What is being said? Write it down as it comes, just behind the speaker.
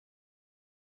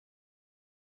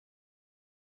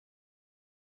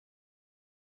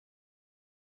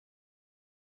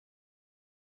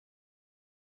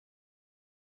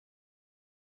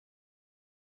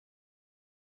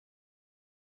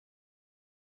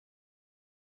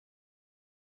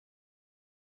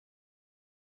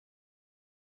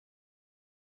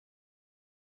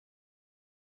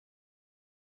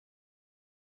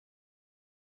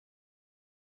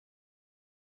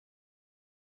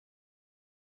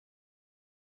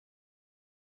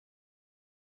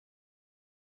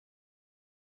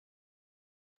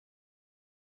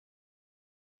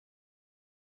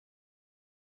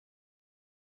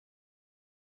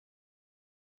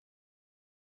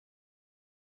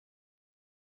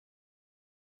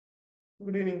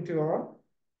Good evening to all.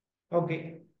 Okay.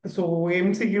 So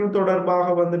MCQ தொடர்பாக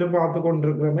வந்துட்டு பார்த்து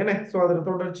கொண்டிருக்கிறோம் என்ன ஸோ அதில்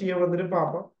தொடர்ச்சியை வந்துட்டு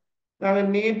பார்ப்போம். நாங்கள்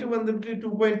நேற்று வந்துட்டு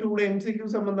 2.2 MCQ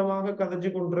சம்பந்தமாக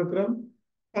கதைச்சு கொண்டிருக்கிறோம்.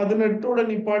 18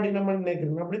 நிப்பாட்டி நம்ம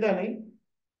நினைக்கிறோம் அப்படித்தானே?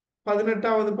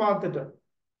 18வது பார்த்துட்டோம்.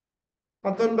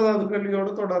 19வது கேள்வியோட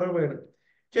தொடர வேணும்.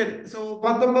 சரி, ஸோ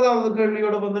 19வது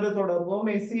கேள்வியோட வந்துட்டு தொடர்வோம்.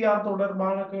 எஸ்சிஆர்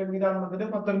தொடர்பான கேள்விதான் வந்துட்டு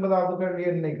 19வது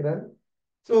கேள்வியை நினைக்கிறேன்.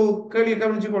 ஸோ கேள்வியை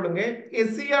கவனிச்சு கொள்ளுங்க.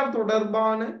 எஸ்சிஆர்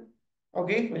தொடர்பான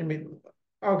ஓகே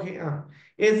ஓகே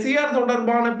எஸ்சிஆர்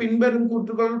தொடர்பான பின்வரும்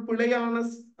கூற்றுகள் பிழையான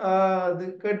இது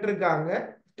கேட்டிருக்காங்க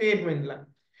ஸ்டேட்மெண்ட்ல.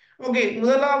 ஓகே,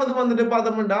 முதலாவது வந்துட்டு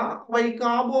பார்த்தோம்னா அவை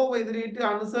கார்போஹைட்ரேட்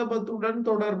அனுசபத்துடன்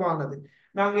தொடர்பானது.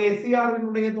 நாங்க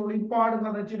எஸ்சிஆரினுடைய தொழிற்பாடு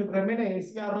கதைச்சிருக்கிறோமே,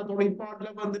 எஸ்சிஆர்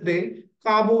தொழிற்பாடுல வந்துட்டு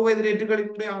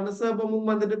கார்போஹைட்ரேட்டுகளினுடைய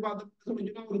அனுசபமும் வந்துட்டு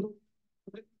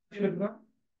பார்த்தோம்னா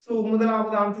ஸோ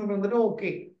முதலாவது ஆன்சர் வந்துட்டு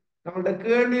ஓகே. நம்மளோட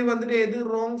கேள்வி வந்துட்டு எது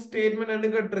ராங் ஸ்டேட்மெண்ட்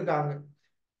கேட்டிருக்காங்க.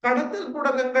 கடத்தல்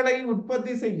புடகங்களை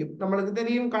உற்பத்தி செய்யும். நம்மளுக்கு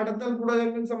தெரியும் கடத்தல்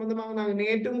புடகங்கள் சம்பந்தமாக நாங்க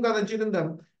நேற்றும்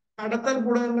கதைச்சிருந்தோம். கடத்தல்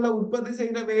புடகங்களை உற்பத்தி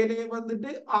செய்யற வேலையை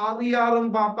வந்துட்டு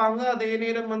ஆர்இஆரும் பார்ப்பாங்க, அதே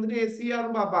நேரம் வந்துட்டு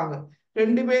எஸ்சிஆரும் பார்ப்பாங்க.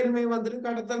 ரெண்டு பேருமே வந்துட்டு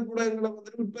கடத்தல் புடகங்களை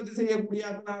வந்துட்டு உற்பத்தி செய்யக்கூடிய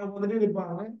வந்துட்டு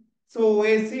இருப்பாங்க. சோ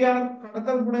எஸ்சிஆர்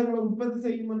கடத்தல் புடகங்களை உற்பத்தி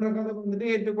செய்யும் என்ற கதை வந்துட்டு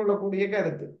ஏற்றுக்கொள்ளக்கூடிய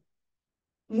கருத்து.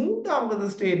 மூன்றாவது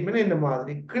ஸ்டேட்மெண்ட் என்ன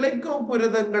மாதிரி கிளைக்கோ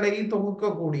புரதங்களை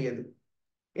தொகுக்கக்கூடியது.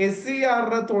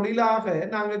 எஸ்சிஆர் தொழிலாக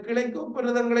நாங்க கிளைக்கோ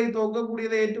புரதங்களை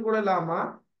தொகுக்கக்கூடியதை ஏற்றுக்கொள்ளலாமா?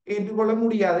 ஏற்றுக்கொள்ள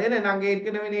முடியாது. ஏன்னா நாங்க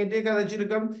ஏற்கனவே நேற்றே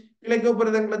கதைச்சிருக்கோம். கிளைக்கோ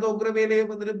புரதங்களை தொகுக்கிற வேலையை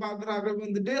வந்துட்டு பாக்குறார்கள்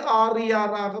வந்துட்டு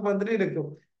ஆர்இஆராக வந்துட்டு இருக்கும்.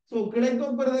 சோ கிளைக்கோ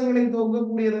புரதங்களை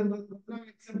தொகுக்கக்கூடியது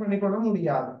அக்செப்ட் பண்ணிக்கொள்ள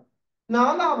முடியாது.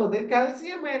 நாலாவது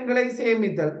கால்சியம் அயன்களை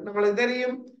சேமித்தல். நம்மளுக்கு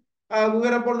தெரியும்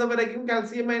உயரை பொறுத்த வரைக்கும்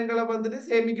கால்சியம் அயன்களை வந்துட்டு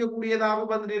சேமிக்கக்கூடியதாக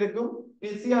வந்துட்டு இருக்கும்.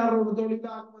 எஸ்சிஆர் ஒரு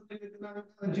தொழிலாக வந்துட்டு நாங்க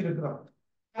கதைச்சிருக்கிறோம்.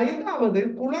 ஐந்தாவது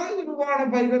குழாய் உருவான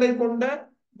பைகளை கொண்ட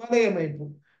வலையமைப்பு.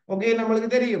 ஓகே, நம்மளுக்கு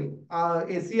தெரியும்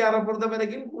எஸ்சிஆரை பொறுத்த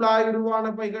வரைக்கும் குழாய்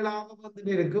உருவான பைகளாக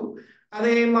வந்துட்டு இருக்கும்.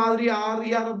 அதே மாதிரி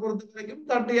ஆர்இஆரை பொறுத்த வரைக்கும்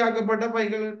தட்டையாக்கப்பட்ட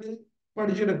பைகள் என்று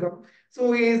படிச்சிருக்கோம்.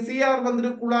 சோ எஸ்சிஆர்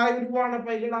வந்துட்டு குழாய் உருவான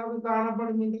பைகளாக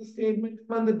காணப்படும் என்ற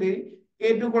ஸ்டேட்மெண்ட் வந்துட்டு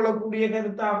ஏற்றுக்கொள்ளக்கூடிய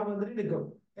கருத்தாக வந்துட்டு இருக்கும்.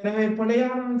 எனவே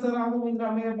பிழையான ஆன்சராக வந்து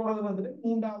அமைய போறது வந்துட்டு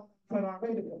மூன்றாவது ஆன்சராக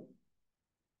இருக்கும்.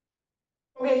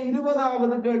 ஓகே,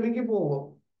 20வது கேள்விக்கு போவோம்.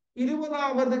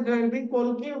 20வது கேள்வி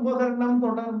கொள்கை உபகரணம்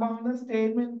தொடர்பான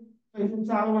ஸ்டேட்மெண்ட்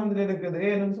வந்துட்டு இருக்குது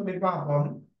என்னன்னு சொல்லி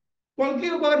பார்ப்போம். கொள்கை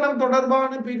உபகரணம்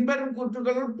தொடர்பான பின்வரும்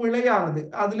கூற்றுகள் பிழையானது.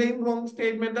 அதுலயும் ராங்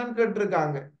ஸ்டேட்மெண்ட் தான்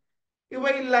கேட்டிருக்காங்க.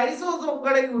 இவை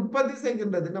லைசோசோம்களை உற்பத்தி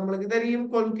செய்கின்றது. நம்மளுக்கு தெரியும்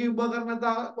கொள்கை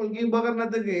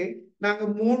உபகரணத்துக்கு நாங்க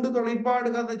 3 தொழிற்பாடு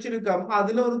கதைச்சிருக்கோம்.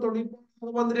 அதுல ஒரு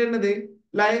தொழிற்பாடு வந்துட்டு என்னது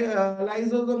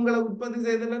லைசோசோம்களை உற்பத்தி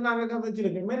செய்ததுல நாங்க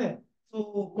கதைச்சிருக்கோம்.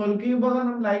 கொள்கை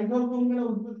உபகரணம் லைசோசோம்களை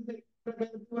உற்பத்தி செய்கிற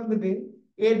கருத்து வந்துட்டு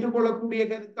ஏற்றுக்கொள்ளக்கூடிய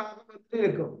கருத்தாக வந்துட்டு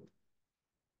இருக்கும்.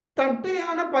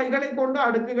 தட்டையான பைகளை கொண்ட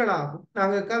அடுக்குகள் ஆகும்.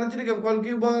 நாங்க கதைச்சிருக்கோம்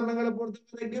கொள்கை உபகரணங்களை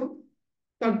பொறுத்த வரைக்கும்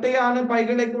தட்டையான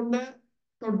பைகளை கொண்ட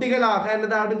தொட்டிகளாக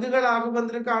அல்லது அடுக்குகளாக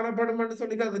வந்துட்டு காணப்படும் என்று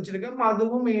சொல்லி கதைச்சிருக்கோம்.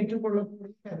 அதுவும்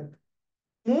ஏற்றுக்கொள்ளக்கூடிய கருத்து.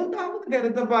 மூன்றாவது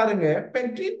கருத்தை பாருங்க,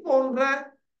 பெட்ரின் போன்ற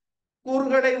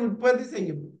கூறுகளை உற்பத்தி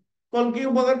செய்யும். கொள்கை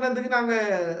உபகரணத்துக்கு நாங்க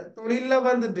தொழில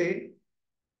வந்துட்டு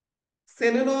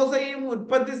செலுலோசையும்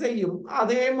உற்பத்தி செய்யும்.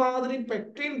 அதே மாதிரி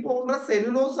பெக்டின் போன்ற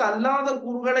செலுலோஸ் அல்லாத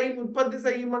கூறுகளையும் உற்பத்தி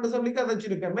செய்யும் என்று சொல்லி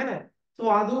கதைச்சிருக்கோம். சோ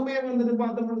அதுவுமே வந்துட்டு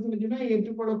பார்த்தோம்னு சொல்லிச்சுன்னா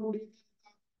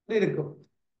ஏற்றுக்கொள்ளக்கூடிய இருக்கும்.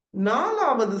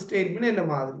 நாலாவது ஸ்டேட்மெண்ட் என்ன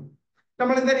மாதிரி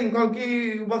நம்மளுக்கு தெரியும் கொள்கை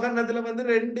உபகரணத்துல வந்து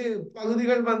 2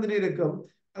 பகுதிகள் வந்துட்டு இருக்கும்.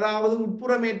 அதாவது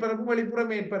உட்புற மேற்பரப்பு வெளிப்புற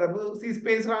மேற்பரப்பு, சி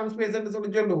ஸ்பேஸ் ரான் ஸ்பேஸ் என்று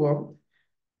சொல்லி சொல்லுவோம்.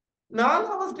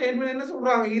 நாலாவது ஸ்டேட்மெண்ட் என்ன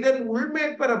சொல்றாங்க, இதன்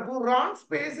உள்மேற்பரப்பு ரான்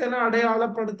ஸ்பேஸ் என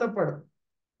அடையாளப்படுத்தப்படும்.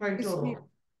 Right or wrong?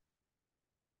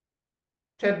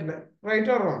 சட்ல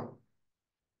right or wrong?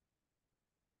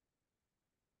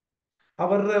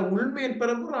 அவர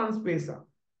உள்மேற்பரப்பு ரான் ஸ்பேஸா?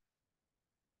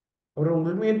 அவர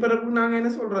உள்மேற்பரப்பு நாங்க என்ன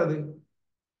சொல்றது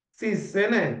சிஸ்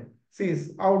என்ன சிஸ்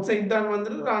அவுட் சைட் தான்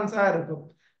வந்துட்டு ரான்ஸா இருக்கும்.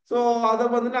 சோ அதை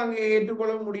வந்து நாங்க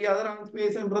ஏற்றுக்கொள்ள முடியாது. ரான்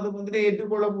ஸ்பேஸ்ன்றது வந்துட்டு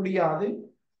ஏற்றுக்கொள்ள முடியாது.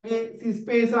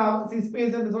 ஸ்பேஸ்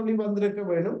என்று சொல்லி வந்திருக்க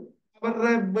வேணும்.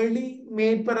 அவர வெளி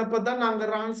மேற்பரப்பை தான் நாங்க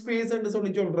ரான் ஸ்பேஸ் என்று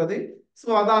சொல்லி சொல்றது. சோ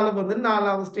அதால வந்து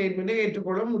நாலாவது ஸ்டேட்மெண்ட்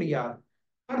ஏற்றுக்கொள்ள முடியாது.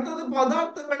 அடுத்தது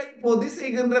பதார்த்தங்களை பொதி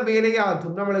செய்கின்ற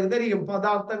வேலையாற்றும். நம்மளுக்கு தெரியும்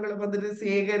பதார்த்தங்களை வந்துட்டு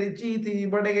சேகரிச்சு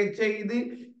தீபடைய செய்து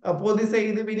பொதி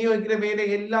செய்து விநியோகிக்கிற வேலை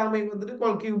எல்லாமே வந்துட்டு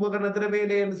கொள்கை உபகரணத்துல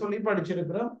வேலைன்னு சொல்லி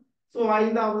படிச்சிருக்கிறோம். சோ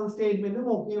 5வது ஸ்டேட்மெண்ட்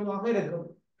முக்கியமாக இருக்கும்.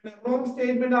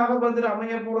 ஸ்டேட்மெண்டாக வந்துட்டு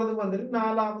அமைய போறது வந்துட்டு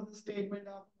 4வது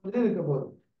ஸ்டேட்மெண்டாக வந்துட்டு இருக்க போகுது.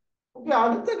 ஓகே,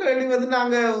 அடுத்த கேள்வி வந்து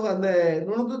நாங்க அந்த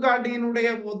நுணுக்கு காட்டியினுடைய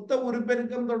மொத்த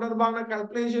உருப்பெருக்கம் தொடர்பான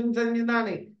கல்குலேஷன்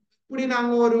செஞ்சுதானே இப்படி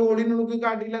நாங்க ஒரு ஒளிநுணுக்கு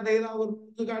காட்டில ஏதாவது ஒரு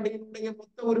நுணுக்கு காட்டியினுடைய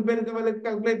மொத்த உருப்பெருக்க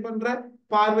கால்குலேட் பண்ற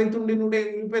பார்வை துண்டினுடைய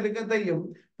உருப்பெருக்கத்தையும்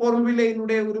பொருள்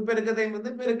விலையினுடைய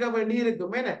உருப்பெருக்கத்தையும் பெருக்க வேண்டி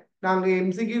இருக்கும். ஏன்னா நாங்க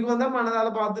எம்சிக்கு வந்தா மனதால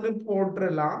பார்த்துட்டு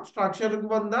போட்டுடலாம். ஸ்ட்ரக்சருக்கு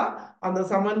வந்தா அந்த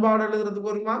சமன்பாடு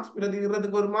எழுதுறதுக்கு ஒரு மார்க்ஸ்,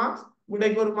 பிரதிகிறதுக்கு ஒரு மார்க்ஸ்,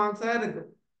 விடைக்கு ஒரு மார்க்ஸா இருக்கு.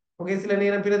 ஓகே, சில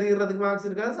நேரம் பிரதிகிறதுக்கு மார்க்ஸ்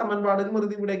இருக்காது, சமன்பாடுக்கும்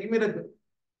இறுதி விடைக்கும் இருக்கு.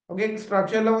 ஓகே,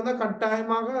 ஸ்ட்ரக்சர்ல வந்து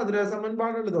கட்டாயமாக அதுல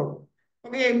சமன்பாடு எழுதணும்.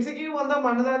 ஓகே, எம்சிக்யூ வந்தா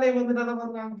மனதாலே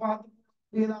நாங்க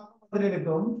பார்த்து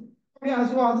இருக்கும். ஓகே,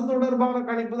 அது தொடர்பான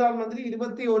கணிப்பு தான்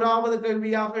 21வது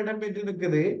கேள்வியாக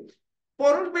இடம்பெற்றிருக்குது.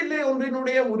 பொருள் வில்லை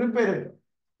ஒன்றினுடைய உருப்பெருக்கு.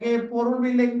 ஓகே, பொருள்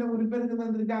வில்லை இந்த உருப்பெருக்கு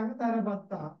தந்திருக்காங்க தர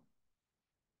 10.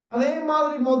 அதே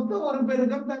மாதிரி மொத்த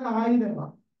உருப்பெருக்கம் தர 1000.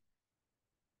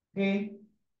 ஓகே,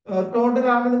 டோட்டல்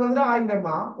ஆனது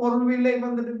 1000. பொருள் வில்லை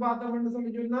பார்த்தோம்னு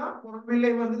சொல்லி சொன்னா பொருள்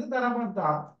வில்லை தர 10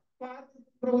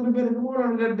 ஒரு பேருக்கு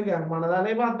 3 எடுத்துக்காங்க.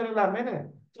 மனதாலே பார்த்துடலாமே.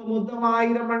 மொத்தம்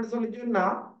 1000 சொல்லி சொன்னா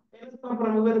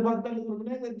அப்புறம் ஒரு 10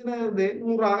 எத்தனை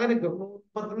 100 இருக்கும்.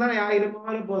 130 தான்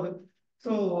 1000 போகுது.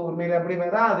 சோ உண்மையில அப்படி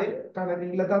வராது.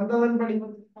 கணக்குல தந்ததன் படி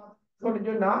சொல்லி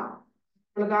சொன்னா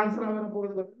உங்களுக்கு ஆன்சர் ஆகிற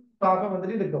போறது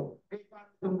இருக்கும்.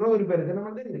 ஒரு பேருக்கு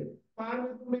நம்ம தெரியும்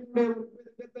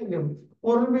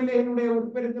பொருள் விலையினுடைய ஒரு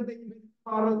பெருக்கத்தையும்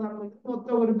மொத்த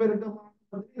ஒரு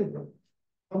பெருக்கமாக இருக்கும்.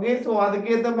 ஓகே, சோ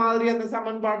அதுக்கேத்த மாதிரி அந்த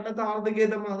சமன்பாட்டுல தாரதுக்கு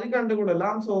ஏத்த மாதிரி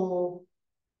கண்டுகொள்ளலாம். சோ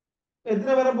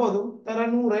எத்தனை வர போதும் தர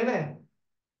 100 என்ன.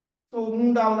 சோ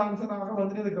 3வது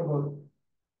ஆன்சராக இருக்க போதும்.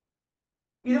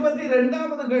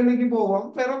 22வது கேள்விக்கு போவோம்.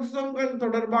 பெரோக்சோம்கள்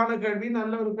தொடர்பான கேள்வி,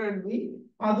 நல்ல ஒரு கேள்வி.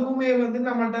 அதுவுமே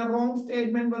நம்மள்ட்ட ராங்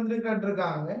ஸ்டேட்மெண்ட்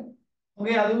கேட்டிருக்காங்க.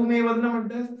 ஓகே, அதுவுமே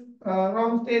நம்மள்ட்ட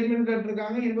ராங் ஸ்டேட்மெண்ட்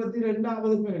கேட்டிருக்காங்க.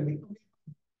 22வது கேள்வி.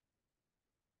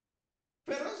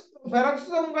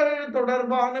 பெரோக்சோம்கள்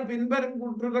தொடர்பான பின்வரும்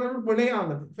கூற்றுகள்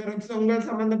பிழையானது. பெரோக்சோம்கள்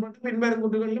சம்பந்தப்பட்ட பின்வரும்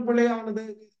கூற்றுகள் பிழையானது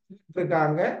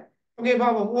இருக்காங்க. ஓகே,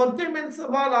 பாவம். ஒற்றை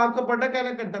மென்சவால் ஆக்கப்பட்ட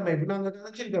கலக்கட்டமைப்பு நாங்க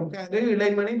கதைச்சிருக்கோம்.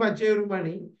 இளைமணி, பச்சையொரு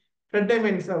மணி, இரட்டை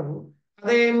மென்சவு.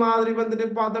 அதே மாதிரி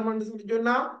பார்த்தோம்னு சொல்லி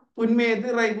சொன்னா புன்மேத்து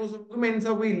ரைபோசோமுக்கு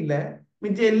மென்சவு இல்ல,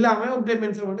 மிச்சம் எல்லாமே ஒற்றை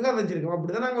மென்சவு கதைச்சிருக்கோம்.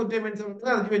 அப்படிதான் நாங்க ஒற்றை மென்சவு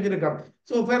கதைச்சு வச்சிருக்கோம்.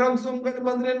 சோ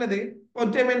பெரோக்சோம்கள் என்னது,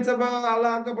 ஒற்றை மென்சவால்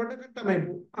ஆக்கப்பட்ட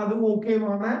கட்டமைப்பு. அது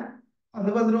ஓகேவான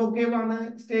ஓகேவான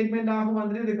ஸ்டேட்மெண்ட் ஆக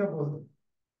இருக்க போகுது.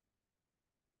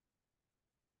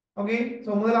 ஓகே,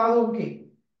 சோ முதலாவது ஓகே.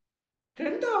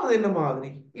 2வது என்ன மாதிரி,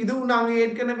 இதுவும் நாங்க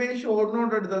ஏற்கனவே ஷோர்ட்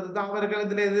நோட் எடுத்தது.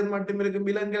 தாவரங்களத்துல எது மட்டும் இருக்கும்,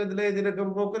 விலங்குகளத்துல எது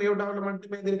இருக்கும், ப்ரோக்கரியோட்டாவில்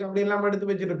மட்டுமே எது இருக்கு, அப்படி எல்லாம் எடுத்து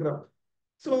வச்சிருக்கிறோம்.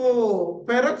 சோ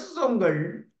பெரோக்சோம்கள்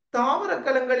தாவர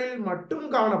கலங்களில் மட்டும்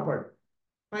காணப்படும்.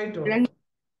 Right,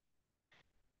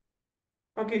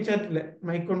 okay. சட்ல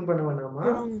மைக் ஆன் பண்ண வேணாமா?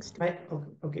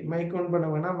 ஓகே, மைக் ஆன் பண்ண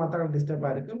வேணாம், மத்தவங்க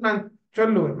டிஸ்டர்பா இருக்கு. நான்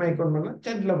சொல்லுவேன், மைக் ஆன் பண்ண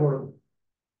சட்ல போடுவேன்.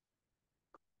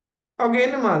 ஓகே,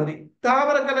 என்ன மாதிரி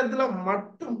தாவர கலத்துல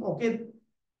மட்டும். ஓகே,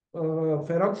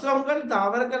 பெரோக்சோம்கள்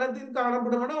தாவர கலத்தில்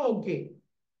காணப்படும்னா ஓகே,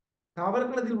 தாவர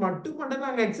கலத்தில் மட்டும்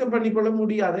நாங்க எக்ஸப்ட் பண்ணிக்கொள்ள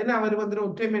முடியாது. ஏன்னா அவர்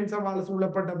ஒற்றை மென்சவால்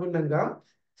சூழப்பட்ட பின்னங்கம்.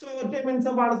 சோ ஒற்றை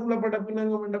மென்சவால் சூழப்பட்ட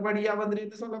பின்னங்கம் என்றபடியா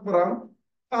என்ன சொல்ல போறோம்,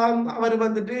 அவர்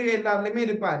எல்லாருலயுமே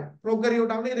இருப்பாரு.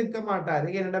 ப்ரோகரியோட்டாவில இருக்க மாட்டாரு.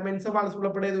 என்னோட மென்சவால்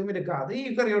சூழப்பட எதுவும் இருக்காது.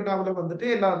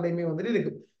 ஈகரியோட்டாவில எல்லாருலயுமே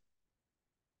இருக்கு.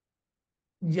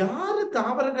 யாரு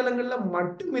தாவர கலங்கள்ல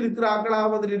மட்டும் இருக்கிறார்களா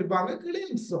இருப்பாங்க,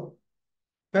 கிளையக்சோம்.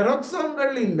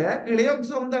 பெரோக்சோம்கள் இல்ல,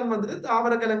 கிளையோக்சோம் தான்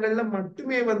தாவர கலங்கள்ல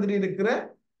மட்டுமே இருக்கிற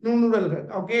நுண்ணுடல்கள்.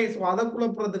 ஓகே, சோ அதை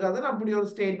குழப்புறதுக்காக அப்படி ஒரு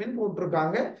ஸ்டேட்மெண்ட்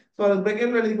போட்டிருக்காங்க. சோ அது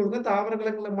பிரகேட் எழுதி கொடுங்க. தாவர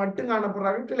கலங்கள்ல மட்டும்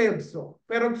காணப்படுறாங்க கிளையோக்சோம்.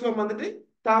 பெரோக்சோம்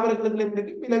தாவர கலங்களையும்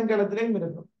இருக்கு, விலங்கலத்திலையும்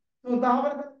இருக்கும். ஸோ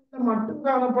தாவர கலங்கள்ல மட்டும்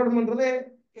காணப்படும்ன்றதை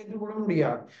ஏற்றுக்கொள்ள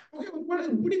முடியாது. ஓகே,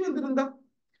 இப்படி வந்திருந்தா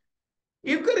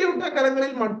யூக்கரியோட்டா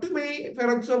கலங்களில் மட்டுமே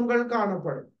பெரோக்சோம்கள்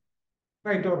காணப்படும்.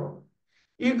 ரைட், வரும்.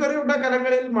 யூக்கரியோட்டா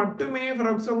கலங்களில் மட்டுமே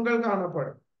பெரோக்சோம்கள்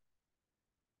காணப்படும்.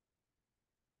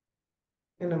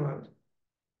 என்ன மாதிரி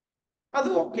அது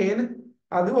ஓகே,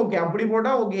 அது ஓகே. அப்படி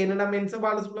போட்டா ஓகே. என்னடா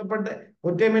மென்சவால சூழப்பட்ட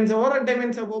ஒற்றை மென்சவோ இரட்டை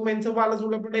மென்சவோ மென்சவால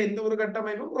சூழப்பட்ட எந்த ஒரு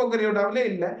கட்டமைப்பும் ப்ரோகரியோட்டாவில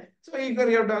இல்ல. சோ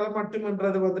ஈகரியோட்டாவில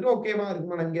மட்டும்ன்றது ஓகேவா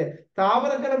இருக்கும். இங்க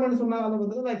தாவர கலம்னு சொன்னா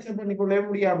அதை அக்செப்ட் பண்ணிக்கொள்ளவே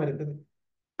முடியாம இருக்குது.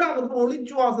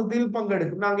 ஒளிச்சுவாசத்தில்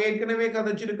பங்கெடுக்கும். நாங்க ஏற்கனவே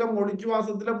கதைச்சிருக்கோம்.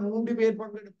 ஒளிச்சுவாசத்துல 3 பேர்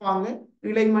பங்கெடுப்பாங்க.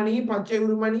 இளைமணி, பச்சை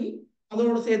உருமணி,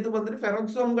 அதோட சேர்த்து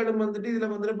பெரோக்சோம்களும் இதுல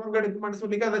பங்கெடுக்கும்னு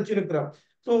சொல்லி கதைச்சிருக்கிறோம்.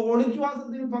 சோ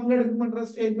ஒளிச்சுவாசத்தில் பங்கெடுக்கும்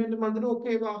ஸ்டேட்மெண்ட்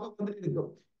ஓகேவாக இருக்கும்.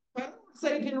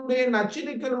 பெரோக்சைட்டினுடைய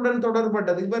நச்சுநிக்கலுடன்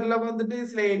தொடர்பட்டது. இவர்ல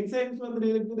சில என்சைம்ஸ்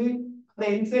இருக்குது. அந்த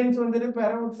என்சைம்ஸ்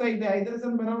பெரோக்சைட்,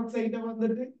 ஹைட்ரஜன் பெரோக்சைட்டை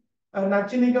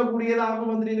நச்சுநிக்க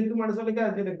கூடியதாக இருக்கும்னு சொல்லி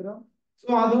கதைச்சிருக்கிறோம். சோ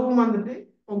அதுவும்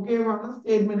முக்கியமான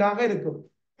ஸ்டேட்மெண்டாக இருக்கும்.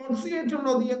 ஒட்சியேற்றும்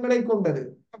நொதியங்களை கொண்டது.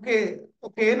 ஓகே,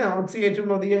 ஓகே,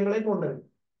 ஒட்சியேற்றும் நொதியங்களை கொண்டது.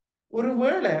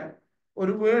 ஒருவேளை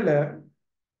ஒருவேளை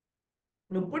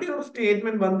இப்படி ஒரு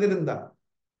ஸ்டேட்மெண்ட் வந்திருந்தா,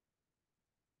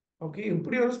 ஓகே,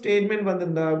 இப்படி ஒரு ஸ்டேட்மெண்ட்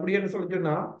வந்திருந்தா அப்படி என்ன சொல்லி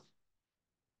சொன்னா,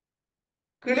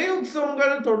 கிளை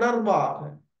உற்சவங்கள் தொடர்பாக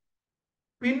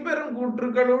பின்வரும்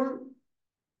கூற்றுகளுள்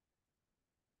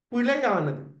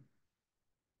பிழையானது.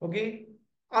 ஓகே,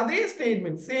 அதே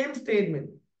ஸ்டேட்மெண்ட், சேம்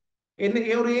ஸ்டேட்மெண்ட், என்ன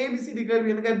ஒரு ஏபிசிடி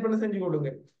கேள்வி எனக்கு கற்பனை செஞ்சு கொடுங்க.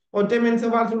 ஒற்றை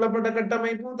மென்சவால் சூழப்பட்ட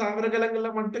கட்டமைப்பும் தாவர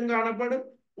கலங்கள்ல மட்டும் காணப்படும்,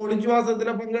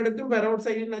 ஒளிச்சுவாசத்துல பங்கெடுக்கும்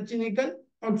பெரோக்சைடு நச்சு நீக்கல்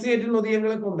ஆக்சிஜன்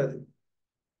நொதியங்களை கொண்டது.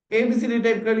 ஏபிசிடி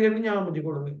டைப் கேள்வி ஞாபகம் வச்சு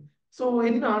கொடுங்க. சோ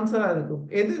என்ன ஆன்சரா இருக்கும்,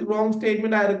 எது ராங்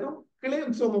ஸ்டேட்மெண்டா இருக்கும் கிளை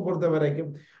உற்சவமை பொறுத்த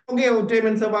வரைக்கும்? ஓகே, ஒற்றை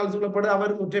மென்சவால் சூழப்படும்,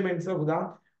 அவர் ஒற்றை மென்சவ் தான்.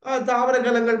 தாவர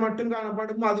கலங்கள் மட்டும்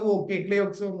காணப்படும், அது ஓகே கிளை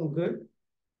உற்சவமுக்கு.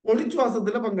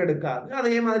 ஒளிச்சுவாசத்துல பங்கெடுக்காது,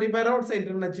 அதே மாதிரி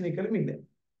பெரோக்சைடு நச்சு நீக்கலும் இல்லை.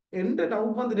 எந்த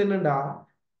டவுட் வந்துட்டு என்னண்டா,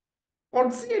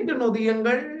 ஆக்சிஜன்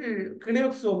நொதியங்கள்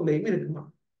கிளியோக்சோம்லையும் இருக்குமா?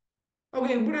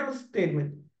 ஓகே, இப்படி ஒரு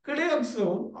ஸ்டேட்மெண்ட்.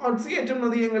 கிளியோக்சோம் ஆக்சிஜன்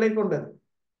நொதியங்களை கொண்டது.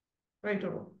 ரைட்,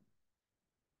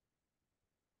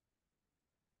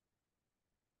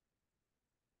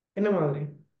 என்ன மாதிரி?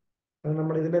 அது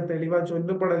நம்ம இதுல தெளிவா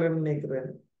சொல்லப்படலைன்னு நினைக்கிறேன்.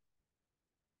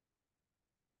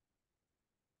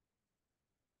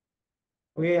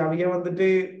 ஓகே, அவங்க வந்துட்டு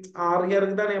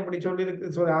ஆரியருக்கு தானே அப்படி சொல்லியிருக்கு,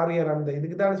 சாரி ஆரியர் அந்த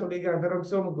இதுக்கு தானே சொல்லியிருக்காங்க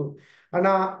ஃபெரோக்சோமுக்கு.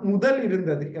 ஆனா முதல்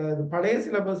இருந்தது, அதாவது பழைய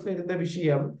சிலபஸ்ல இருந்த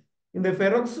விஷயம், இந்த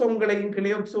ஃபெரோக்சோம்களையும்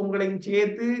கிளியோக்சோம்களையும்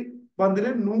சேர்த்து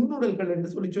வந்துட்டு நுண்ணுடல்கள்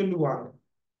என்று சொல்லி சொல்லுவாங்க.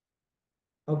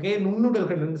 ஓகே,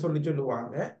 நுண்ணுடல்கள் என்று சொல்லி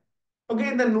சொல்லுவாங்க. ஓகே,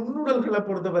 இந்த நுண்ணுடல்களை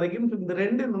பொறுத்த வரைக்கும் இந்த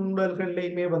ரெண்டு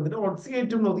நுண்ணுடல்கள்லையுமே வந்துட்டு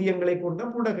ஒட்சியேற்றும் நொதியங்களை கொண்ட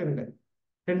புடகங்கள்.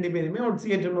 ரெண்டு பேருமே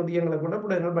ஒட்சியேற்றும் நொதியங்களை கொண்ட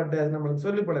புடகங்கள். பட் அது நம்மளுக்கு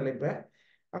சொல்லப்படலை இப்ப.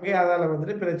 ஓகே, அதால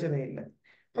வந்துட்டு பிரச்சனை இல்லை.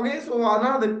 ஓகே, ஸோ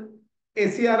ஆனால் அது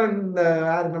எஸ்சிஆர் இந்த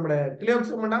நம்ம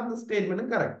கிளியோக்சோமண்டா அந்த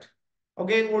ஸ்டேட்மெண்ட்டும் கரெக்ட்.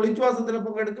 ஓகே, ஒளிச்சுவாசத்துல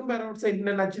பங்கெடுக்கும்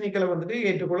பெரோக்சைடு நச்சுனிக்களை வந்துட்டு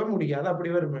ஏற்றுக்கொள்ள முடியாது,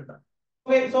 அப்படி வரும் வேண்டாம்.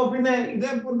 ஓகே, ஸோ பின்ன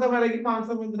இதை பொறுத்த வரைக்கும்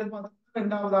ஆன்சர் வந்துட்டு பார்த்தா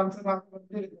ரெண்டாவது ஆன்சராக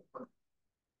வந்து இருக்கு.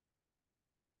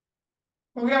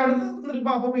 ஓகே, அடுத்தது வந்துட்டு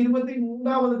பார்ப்போம்.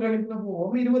 23வது கேள்விக்குள்ள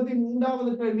போவோம்.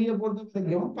 23வது கேள்வியை பொறுத்த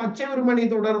வரைக்கும் பச்சை ஒருமணி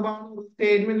தொடர்பான ஒரு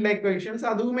ஸ்டேட்மெண்ட் லைக் கொஸ்டின்ஸ்,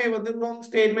 அதுவுமே வந்து ராங்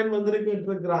ஸ்டேட்மெண்ட் வந்து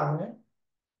கேட்டிருக்கிறாங்க.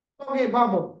 ஓகே,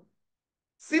 பார்ப்போம்.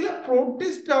 சில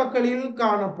புரோட்டிஸ்டாக்களில்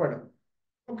காணப்படும்.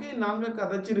 ஓகே, நாங்க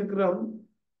கதைச்சிருக்கிறோம்.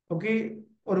 ஓகே,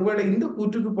 ஒருவேளை இந்த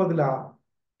கூற்றுக்கு பதிலா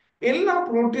எல்லா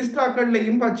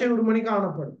புரோட்டிஸ்டாக்கள்லையும் பச்சை ஒருமணி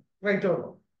காணப்படும். ரைட்,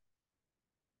 வரும்.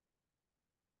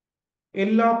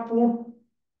 எல்லா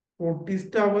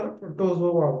புரோட்டிஸ்டாவர்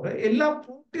புரோட்டோசோவாவர் எல்லா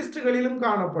புரோட்டிஸ்டுகளிலும்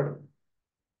காணப்படும்.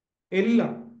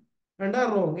 எல்லாம் ரெண்டா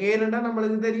ரோங். ஏனென்றா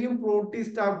நம்மளுக்கு தெரியும்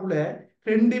புரோட்டிஸ்டாக்குள்ள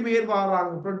ரெண்டு பேர்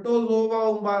வராங்க,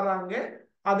 புரோட்டோசோவாவும் வராங்க,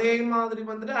 அதே மாதிரி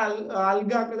வந்துட்டு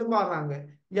அல்காக்களும் வராங்க.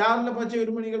 யாருல பச்சை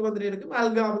விருமணிகள் வந்துட்டு இருக்கும்,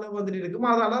 அல்காவில வந்துட்டு இருக்கும்.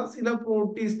 அதனால சில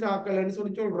புரோட்டிஸ்டாக்கள்னு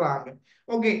சொல்லி சொல்றாங்க.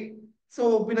 ஓகே, சோ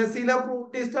பின்ன சில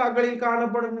புரோட்டிஸ்டாக்களில்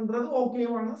காணப்படும்ன்றது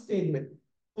ஓகேவான ஸ்டேட்மெண்ட்.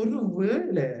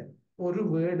 ஒருவேளை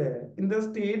ஒருவேளை இந்த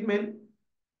ஸ்டேட்மெண்ட்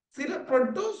சில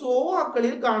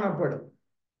புரோட்டோசோவாக்களில் காணப்படும்.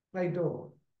 ரைட்டோ,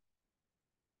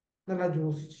 நல்லா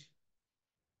யோசிச்சு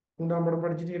மூன்றாம் படம்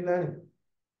படிச்சுட்டு இருந்தாரு.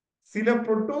 சில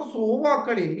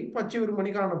புரோட்டோசோவாக்களில் பச்சை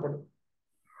விருமணி காணப்படும்.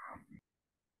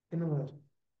 என்ன மாதிரி?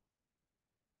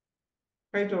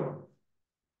 ரைட்டோ,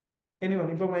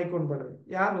 எனிவன் இப்ப மைக் ஒன் பண்ணுங்க.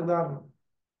 யார் உதாரணம்?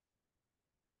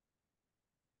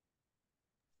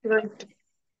 Right.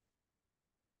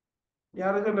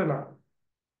 யாரை சொல்லலாம்?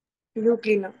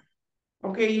 Euglena.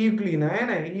 ஓகே, ஈக்ளீனா.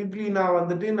 ஏன்னா ஈக்ளீனா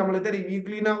வந்துட்டு நம்மளுக்கு தெரியும்,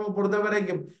 ஈக்ளீனாவை பொறுத்த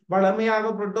வரைக்கும்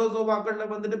வளமையாக புரோட்டோசோவாக்கள்ல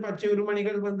வந்துட்டு பச்சை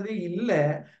உருமணிகள் வந்துட்டு இல்ல.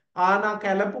 ஆனா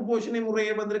கலப்பு போஷணை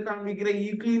முறையை வந்துட்டு காண்பிக்கிற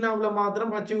ஈக்ளீனாவுல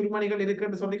மாத்திரம் பச்சை உருமணிகள்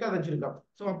இருக்குன்னு சொல்லி கதைச்சிருக்கோம்.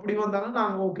 சோ அப்படி வந்தாலும்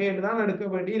நாங்க ஓகேன்னு தான் எடுக்க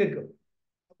வேண்டி இருக்கு.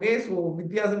 ஓகே, சோ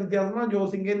வித்தியாசமா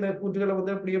ஜோசிங்க இந்த கூற்றுகளை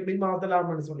வந்து எப்படி எப்படி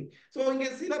மாத்தலாம்னு சொல்லி. சோ இங்க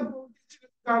சில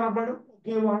புரோட்டீன்கள் காணப்படும்,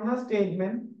 ஓகேவான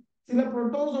ஸ்டேட்மெண்ட். சில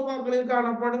புரோட்டோசோவாக்களில்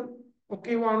காணப்படும்,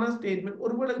 ஓகேவான ஸ்டேட்மெண்ட்.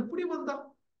 ஒருவேளை இப்படி வந்தா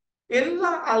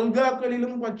எல்லா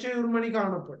அல்காக்களிலும் பச்சை உருமணி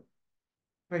காணப்படும்.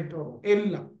 ரைட், வரும்.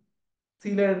 எல்லாம்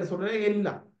சில என்று சொல்ற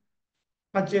எல்லாம்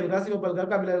பச்சை இருக்கா, சிவப்பு இருக்கா,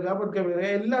 கபில இருக்கா, பொற்கபில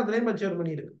இருக்கா, எல்லாத்துலயும் பச்சை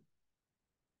உருமணி இருக்கு.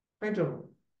 ரைட், வரும்.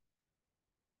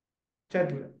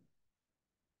 சாட்ல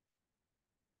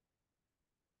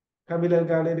கபில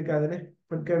இருக்காவில இருக்காதுன்னு,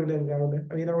 பொற்கபில இருக்காவில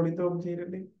அவங்க ஒளித்தோம்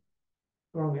செய்யறேன்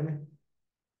வாங்க என்ன.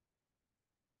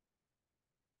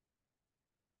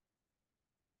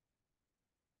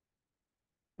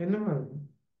 என்னமா இருக்கு?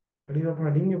 அடிவா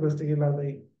படிங்க ஃபர்ஸ்ட் இல்லாத.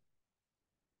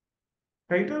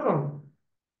 ரைட், வரும்.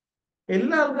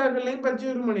 எல்லா அல்காக்கள்லயும் பச்சை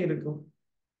உருமணி இருக்கும்.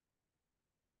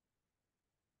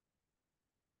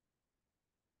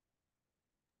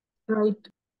 Right.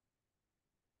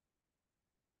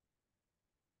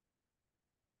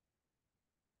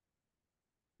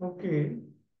 ஓகே,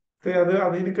 அது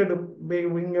அது இருக்கட்டும்.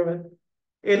 இங்க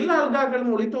எல்லா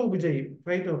அல்காக்களும் ஒளித்தொகுப்பு செய்யும்,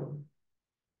 ரைட்டோ?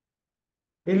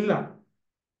 எல்லாம்,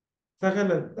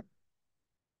 சகல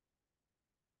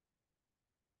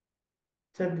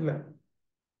செட்ல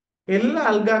எல்லா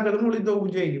அல்காக்களும்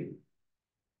ஒளித்தொகுப்பு செய்யும்.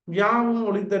 யாவும்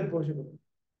ஒளித்தற்போஷகம்.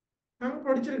 நாங்க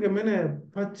படிச்சிருக்கோம் என்ன,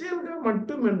 பச்சை அல்கா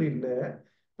மட்டும் என்று இல்ல,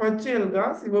 பச்சை அல்கா,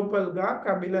 சிவப்பு அல்கா,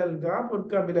 கபில அல்கா,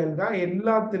 பொற்கபில அல்கா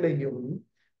எல்லாத்திலையும்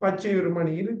பச்சை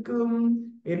உருமணி இருக்கும்,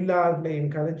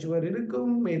 எல்லாத்துலயும் கலைச்சுவர்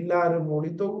இருக்கும், எல்லாரும் ஒளி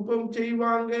தொகுப்பும்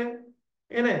செய்வாங்க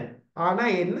என்ன. ஆனா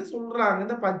என்ன சொல்றாங்க,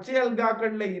 இந்த பச்சை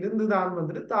அல்காக்கள்ல இருந்துதான்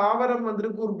வந்துட்டு தாவரம்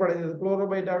வந்துட்டு கூர்ப்படைந்தது,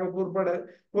 குளோரோபைட்டாக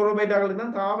குளோரோபைட்டாக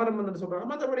தான் தாவரம் வந்துட்டு சொல்றாங்க.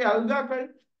 மற்றபடி அல்காக்கள்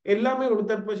எல்லாமே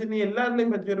ஒளித்தற்போஷணி,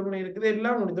 எல்லாருலயும் பச்சை உருமணி இருக்குது,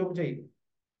 எல்லாம் ஒளித்தொகுப்பு செய்யும்.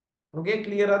 ஓகே,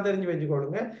 கிளியரா தெரிஞ்சு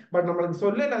வச்சுக்கொள்ளுங்க. பட் நம்மளுக்கு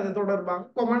சொல்லல அது தொடர்பாக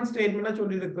கொமெண்ட் ஸ்டேட்மெண்ட்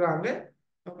சொல்லி இருக்கிறாங்க.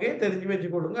 ஓகே, தெரிஞ்சு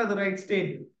வச்சுக்கொள்ளுங்க, அது ரைட்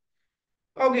ஸ்டேட்மெண்ட்.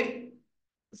 ஓகே,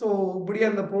 சோ இப்படி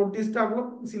அந்த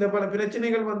புரோட்டிஸ்டாவும் சில பல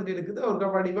பிரச்சனைகள் வந்துட்டு இருக்குது.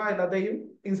 ஒரு வடிவா எல்லாத்தையும்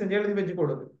நீங்க செஞ்சு எழுதி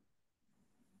வச்சுக்கொள்ளுங்க.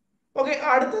 ஓகே,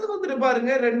 அடுத்தது வந்துட்டு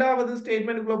பாருங்க, ரெண்டாவது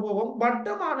ஸ்டேட்மெண்ட்குள்ள போவோம்.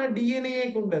 வட்டமான டிஎன்ஏ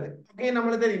கொண்டது. ஓகே,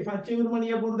 நம்மளுக்கு தெரியும் பச்சை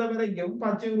உருமணியை பொறுத்த வரைக்கும்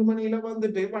பச்சை உருமணியில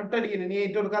வந்துட்டு வட்ட டிஎன்ஏ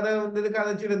ஒரு கதை வந்துட்டு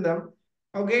கதைச்சிருந்தோம்.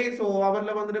 ஓகே, சோ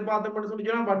அவர்ல வந்துட்டு பார்த்தோம்னு சொல்லி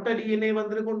சொன்னா வட்ட டிஎன்ஏ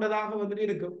வந்துட்டு கொண்டதாக வந்துட்டு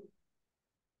இருக்கும்.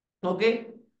 ஓகே,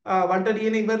 வட்ட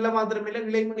டிஎன்ஏ இவர்ல மாத்திரமில்ல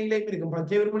இலைமணியிலையும் இருக்கும்.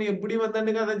 பச்சை உருமணி எப்படி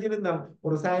வந்தன்னு கதைச்சிருந்தோம்.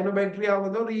 ஒரு சயனோபாக்டீரியா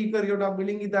வந்து ஒரு ஈக்கரியோட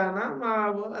விழுங்கிட்டானா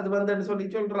அது வந்துன்னு சொல்லி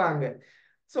சொல்றாங்க.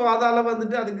 சோ அதால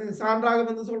வந்துட்டு அதுக்கு சான்றாக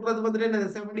வந்து சொல்றது வந்துட்டு என்ன,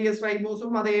 70s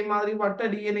ரைபோஸும் அதே மாதிரி வட்ட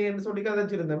டிஎன்ஏன்னு சொல்லி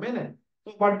கதைச்சிருந்தோம் என்ன.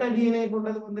 வட்ட டிஎன்ஏ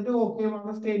கொண்டது வந்துட்டு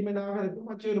ஓகேவான ஸ்டேட்மெண்டாக இருக்கும்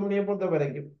பச்சை உருமணியை பொறுத்த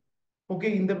வரைக்கும். ஓகே,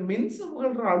 இந்த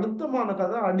மின்சவ்வுகள் அழுத்தமான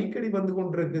கதை அடிக்கடி வந்து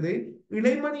கொண்டிருக்குது.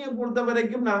 இளைமணியை பொறுத்த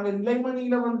வரைக்கும் நாங்க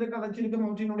இளைமணியில வந்து கதைச்சிருக்கோம்,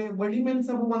 அவற்றினுடைய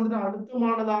வெளிமென்சவு வந்துட்டு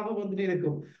அழுத்தமானதாக வந்துட்டு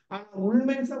இருக்கும். ஆனா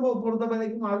உள்மென்சவை பொறுத்த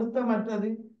வரைக்கும்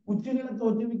அழுத்தமற்றது, உச்சிகளை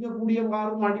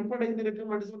தோற்றுவிக்கக்கூடியவாறும் அடிப்படையில்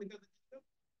இருக்கும் என்று சொல்லி கதைச்சிருக்கோம்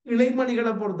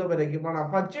இளைமணிகளை பொறுத்த வரைக்கும். ஆனா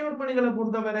பச்சை உருமணிகளை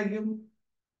பொறுத்த வரைக்கும்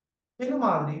இது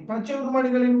மாதிரி பச்சை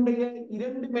உருமணிகளினுடைய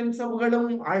இரண்டு மென்சவுகளும்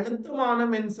அழுத்தமான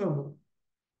மென்சவு.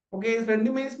 ஓகே,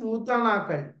 ரெண்டுமே ஸ்மூத்தான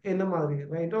ஆக்கள் என்ன மாதிரி,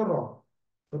 ரைட் ஓ ராங்?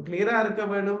 கிளியரா இருக்க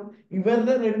வேணும்.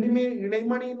 இவர்ல ரெண்டுமே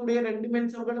இடைமணியினுடைய ரெண்டு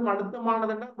மென்சவுகளும்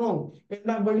அழுத்தமானதுன்னா ராங்.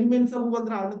 ஏன்னா வெளிமென்சவு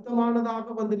வந்து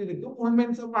அழுத்தமானதாக வந்துட்டு இருக்கும்,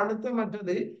 உள்மென்சவு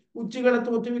அழுத்தமற்றது, உச்சிகளை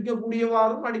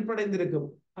தோற்றுவிக்கக்கூடியவாறும் அடிப்படைந்திருக்கும்.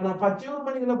 ஆனா பச்சை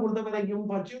மணிகளை பொறுத்த வரைக்கும்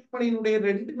பச்சை மணியினுடைய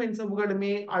ரெண்டு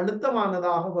மென்சவுகளுமே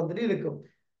அழுத்தமானதாக வந்துட்டு இருக்கும்.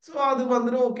 சோ அது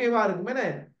வந்துட்டு ஓகேவா இருக்கும் என்ன,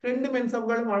 ரெண்டு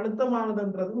மென்சவுகளும்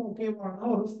அழுத்தமானதுன்றதும் ஓகேவான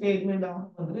ஒரு ஸ்டேட்மெண்டாக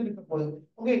வந்துட்டு இருக்க போகுது.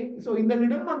 ஓகே, சோ இந்த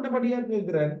இடம் வந்தபடியா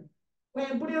கேட்கிறேன்.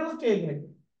 எப்படி ஒரு ஸ்டேட்மெண்ட்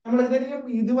நம்மளுக்கு தெரியும்,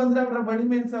 இது வந்து அவரோட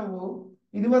வலிமென்சாவோ,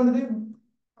 இது வந்துட்டு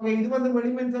இது வந்து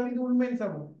வெளிமென்சாவோ, இது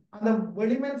உள்மென்சாவோ. அந்த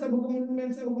வெளிமென்சபுக்கும்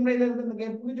உள்மென்சபுக்கும் இடையில இருந்து இந்த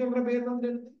கெப்புக்கு சொல்ற பேர்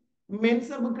வந்து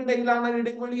மென்சபுக்கு இடையிலான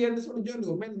இடைவெளி என்று சொல்லி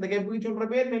சொல்லுவோம். இந்த கெப்புக்கு சொல்ற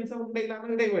பேர் மென்சபுக்கு இடையிலான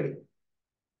இடைவெளி.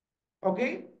 ஓகே,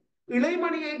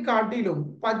 இளைமணியை காட்டிலும்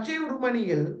பச்சை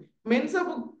உருமணியில்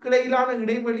மென்சபுக்கு இடையிலான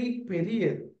இடைவெளி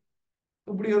பெரியது.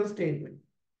 இப்படி ஒரு ஸ்டேட்மெண்ட்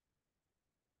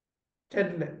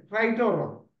செட்ல, ரைட் ஓர்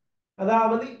ராங்?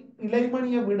 அதாவது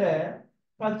இலைமணியை விட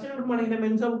பச்சை உருமணியில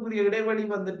மென்சவுக்குரிய இடைவெளி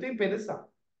வந்துட்டு பெருசா.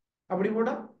 அப்படி கூட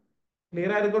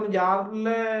கிளியரா இருக்கணும். யாருல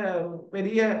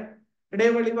பெரிய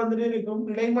இடைவெளி வந்துட்டு இருக்கும்,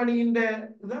 இடைமணியின்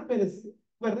இதுதான் பெருசு,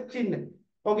 வேற சின்ன.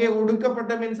 ஓகே,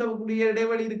 ஒடுக்கப்பட்ட மென்சவுக்குரிய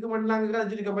இடைவெளி இருக்குமென்னு நாங்க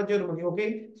கழிச்சிருக்கோம் பச்சை உருமணி. ஓகே,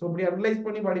 ஸோ இப்படி அனலைஸ்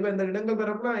பண்ணி படிவ இந்த இடங்கள்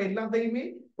வரப்ப எல்லாத்தையுமே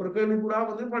ஒரு கேள்வி கூட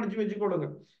வந்து படிச்சு வச்சு கொடுங்க.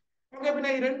 ஓகே,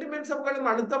 பின்ன இரண்டு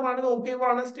மென்சவுகளும் அழுத்தமானது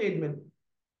ஓகேவான ஸ்டேட்மெண்ட்.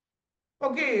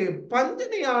 ஓகே,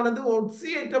 பஞ்சனையானது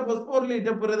ஒட்சியேற்ற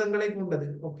பொஸ்போரிலேற்ற புரதங்களை கொண்டது.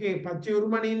 ஓகே, பச்சை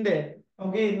உருமணியின்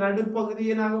ஓகே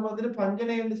நடுப்பகுதியை நாங்க வந்துட்டு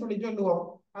பஞ்சனை என்று சொல்லி சொல்லுவோம்.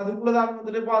 அதுக்குள்ளதான்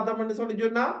வந்துட்டு பார்த்தோம்னு சொல்லி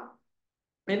சொன்னா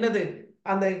என்னது,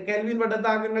 அந்த கெல்வின் வட்ட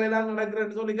தாக்கங்கள் எல்லாம்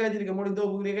நடக்கிறன்னு சொல்லி காய்ச்சிருக்க முடிந்த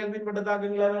கெல்வின் வட்ட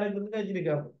தாக்கங்கள் எல்லாம் நடக்கிறது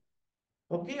காய்ச்சிருக்காங்க.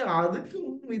 ஓகே,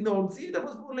 அதுக்கும் இந்த ஒட்சியேற்ற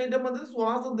பொஸ்போரிலேற்றம் வந்து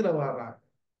சுவாசத்துல வர்றாங்க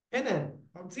என்ன.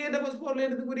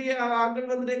 எடுத்துக்குரிய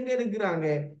ஆக்கள் வந்துட்டு எங்க இருக்கிறாங்க,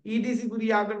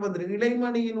 இடிசிக்குரிய ஆக்கள் வந்துட்டு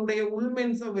இளைமணியினுடைய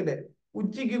உள்மென்சவில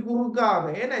உச்சிக்கு குறுக்காக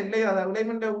ஏன்னா இல்லையா,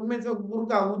 இளைமண்ட உள்மென்சவுக்கு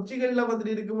குறுக்காக உச்சிகள்ல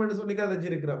வந்துட்டு இருக்குமென்னு சொல்லி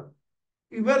கதைச்சிருக்கிறோம்.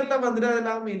 இவர்ல வந்துட்டு அது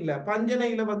எல்லாமே இல்ல.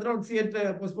 பஞ்சனையில வந்துட்டு ஒட்சியேற்ற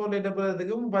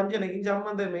புஸ்போலேட்டத்துக்கும் பஞ்சனைக்கும்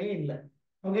சம்பந்தமே இல்லை.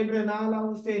 ஓகே, இப்ப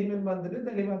நாலாவது ஸ்டேட்மெண்ட் வந்துட்டு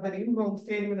தெளிவா தெரியும்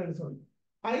ஸ்டேட்மெண்ட் சொல்லி.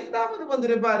 ஐந்தாவது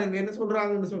வந்துட்டு பாருங்க என்ன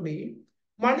சொல்றாங்கன்னு சொல்லி,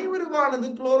 மணி உருவானது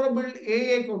குளோரோபில்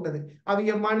ஏஏ கொண்டது.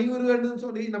 அவங்க மணி உருவன்னு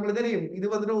சொல்லி நம்மளுக்கு தெரியும். இது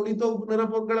வந்துட்டு ஒளித்தொகுப்பு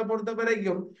நிறப்பொருட்களை பொறுத்த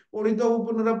வரைக்கும்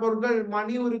ஒளித்தொகுப்பு நிறப்பொருட்கள்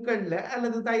மணி உருக்கள்ல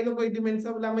அல்லது தைலோபைட்டு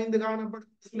மென்சவில் அமைந்து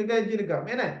காணப்படும் சொல்லி கழிச்சிருக்காங்க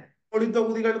ஏன்னா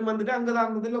ஒளித்தொகுதிகளும் வந்துட்டு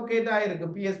அங்கதான் வந்து லொக்கேட் ஆயிருக்கு,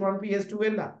 PS1 PS2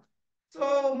 எல்லாம். சோ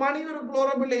மணி ஒரு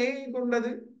குளோரோபில் ஏ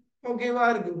கொண்டது ஓகேவா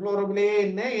இருக்கு. குளோரோபில் ஏ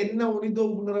என்ன என்ன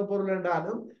ஒளித்தொகுப்பு நிறப்பொருள்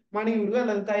என்றாலும் மணியுரு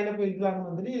அல்லது தைல பயிர்களாக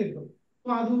வந்துட்டு இருக்கும்.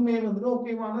 அதுவுமே வந்துட்டு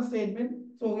ஓகேவான ஸ்டேட்மெண்ட்.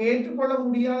 ஸோ ஏற்றுக்கொள்ள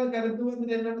முடியாத கருத்து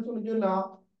வந்துட்டு என்னன்னு சொல்லி சொன்னா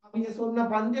அவங்க சொன்ன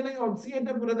பஞ்சனை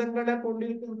ஒட்சியேற்ற புரதங்களை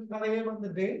கொண்டிருக்கிற கதையை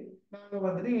வந்துட்டு நாங்க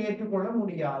வந்துட்டு ஏற்றுக்கொள்ள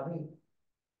முடியாது.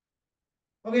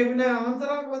 ஓகே, பின்ன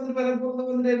ஆன்சராக வந்துட்டு வரப்போறது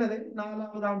வந்துட்டு என்னது?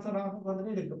 4வது ஆன்சராக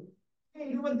வந்துட்டு இருக்கும்.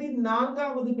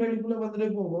 24வது கேள்விக்குள்ள வந்துட்டு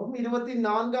போவோம்.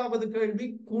 24வது கேள்வி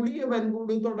குளிய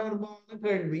வன்கூடு தொடர்பான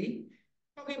கேள்வி.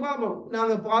 ஓகே, பாப்போம்.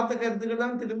 நாங்க பார்த்த கருத்துக்கள்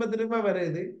தான் திரும்ப திரும்ப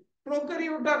வருது.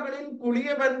 புரோக்கரியோட்டாக்களில் குளிய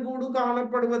வன்கூடு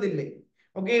காணப்படுவதில்லை.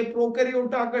 ஓகே,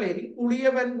 புரோக்கரியோட்டாக்களில் குளிய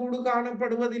வன்கூடு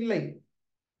காணப்படுவதில்லை.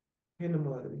 என்ன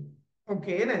மாதிரி?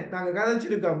 ஓகே, என்ன நாங்க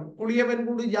கதைச்சிருக்கோம். குளியவன்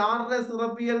கூடு யார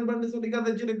சிறப்பியல்பு சொல்லி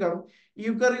கதைச்சிருக்கோம்.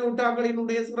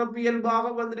 யூக்கரியோட்டாக்களினுடைய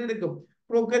சிறப்பியல்பாக வந்துட்டு இருக்கும்.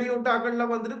 புரோக்கரியோட்டாக்கள்ல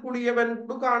வந்துட்டு குளியவன்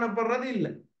கூடு காணப்படுறது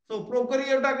இல்லை. சோ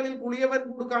புரோக்கரியோட்டாக்களில் குளியவன்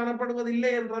கூடு காணப்படுவது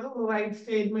இல்லை என்றது ஒரு ரைட்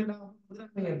ஸ்டேட்மெண்ட்.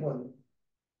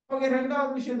 ஓகே,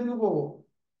 2வது விஷயத்துக்கு போவோம்.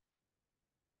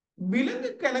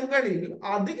 விலங்கு கலங்களில்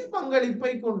அதிக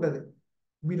பங்களிப்பை கொண்டது.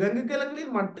 விலங்கு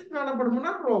கிழங்கில் மட்டும்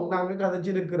காணப்படும்னா நாங்க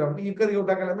கதைச்சிருக்கிறோம்.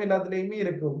 ஈக்கரியோட்டா கிழமை எல்லாத்துலயுமே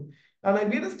இருக்கும். ஆனா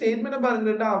வீடு ஸ்டேட்மெண்ட்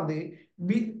பாருங்க. 2வது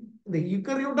இந்த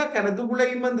ஈக்கரியோட்டா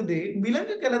கிணத்துக்குள்ளையும் வந்துட்டு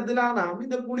விலங்கு கிணத்துல நாம்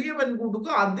இந்த புளியவன்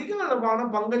கூட்டுக்கு அதிக அளவான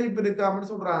பங்களிப்பு இருக்காமன்னு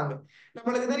சொல்றாங்க.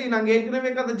 நம்மளுக்கு தெரியும், நாங்க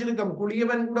ஏற்கனவே கதைச்சிருக்கோம்.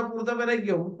 புளியவன் கூட பொறுத்த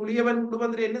வரைக்கும் புளியவன் கூட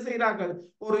வந்துட்டு என்ன செய்யறாங்க?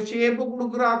 ஒரு ஷேப்பு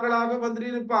கொடுக்குற ஆக்களாக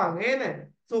வந்துட்டு இருப்பாங்க. ஏன்னு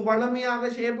சோ வளமையாக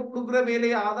ஷேப்பு கொடுக்குற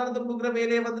வேலையை, ஆதாரத்தை கொடுக்குற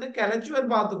வேலையை வந்துட்டு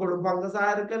கிளச்சுவன் பார்த்துக்கொள்ளும். பங்கசா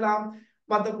இருக்கலாம்,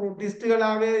 மற்ற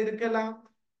புரோட்டிஸ்டுகளாக இருக்கலாம்.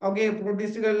 ஓகே,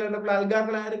 புரோட்டிஸ்டுகள்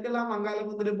அல்காக்களா இருக்கலாம். அங்கால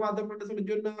வந்துட்டு பார்த்தோம்னு சொல்லி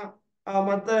சொன்னா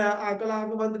மற்ற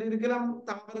ஆக்களாக வந்துட்டு இருக்கலாம்.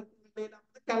 தாவர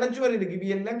கலைச்சுவர் இருக்கு.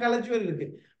 இது எல்லாம் கலைச்சுவர் இருக்கு.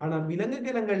 ஆனா விலங்கு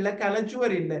கிழங்குல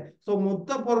கலைச்சுவர் இல்லை. சோ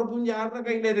மொத்த பொறுப்பும் யாரோட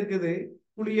கையில இருக்குது?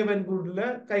 புளியவன் கூட்டுல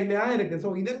கையில இருக்கு.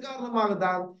 சோ இதன் காரணமாக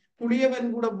தான்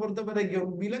புளியவன் கூட பொறுத்த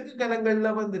வரைக்கும் விலங்கு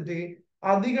கிழங்குல வந்துட்டு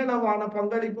அதிகளவான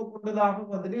பங்களிப்பு கொண்டதாக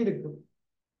வந்துட்டு இருக்கும்.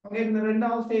 இந்த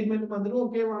 2வது ஸ்டேட்மெண்ட் வந்துட்டு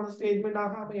ஓகேவான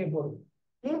ஸ்டேட்மெண்டாக அமைய போகுது.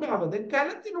 3வது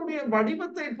கலத்தினுடைய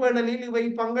வடிவத்தை பேணலில் இவை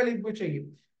பங்களிப்பு செய்யும்.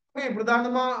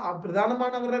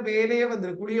 பிரதானமானவர வேலையை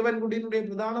வந்துட்டு குடியவன் குடியினுடைய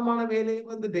பிரதானமான வேலையை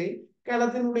வந்துட்டு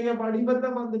கலத்தினுடைய வடிவத்தை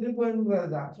வந்துட்டு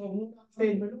பேணுறதுதான். ஸோ 3வது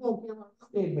ஸ்டேட்மெண்ட் ஓகேவான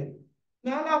ஸ்டேட்மெண்ட்.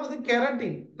 4வது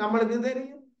கெரட்டின். நம்மளுக்கு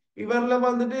தெரியும் இவர்ல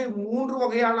வந்துட்டு 3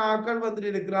 வகையான ஆட்கள்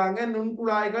வந்துட்டு இருக்கிறாங்க.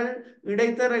 நுண்குழாய்கள்,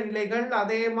 இடைத்தர இலைகள்,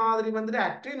 அதே மாதிரி வந்துட்டு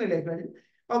ஆக்டின் இலைகள்.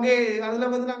 ஓகே, அதுல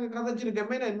வந்து நாங்க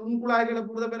கதைச்சிருக்கோமே நுண்குழாய்களை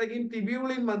பொறுத்த வரைக்கும்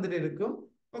டிபியூலின் வந்துட்டு இருக்கும்.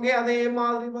 ஓகே, அதே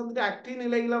மாதிரி வந்துட்டு ஆக்டின்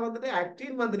இலைகளை வந்துட்டு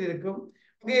ஆக்டின் வந்துட்டு இருக்கும்.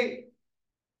 ஓகே,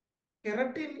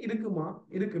 கெரட்டின் இருக்குமா?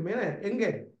 இருக்குமே. எங்க?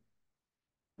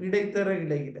 இடைத்தர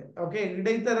இலையில. ஓகே,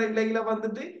 இடைத்தர இலையில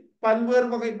வந்துட்டு பல்வேறு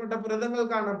வகைப்பட்ட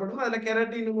புரதங்கள் காணப்படும். அதுல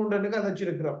கெரட்டின் கொண்டு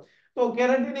கதைச்சிருக்கிறோம். ஸோ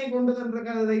கெரட்டினை கொண்டு என்ற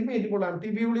கதையும் ஏற்றுக்கொள்ளலாம்.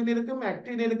 டிபியூலின் இருக்கும்,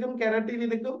 ஆக்டின் இருக்கும், கெரட்டின்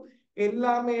இருக்கும்.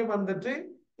 எல்லாமே வந்துட்டு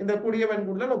இந்த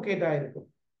குடியவன்குள்ள லொக்கேட் ஆயிருக்கும்.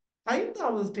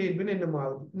 5வது ஸ்டேட்மெண்ட் என்ன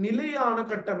மாதிரி? நிலையான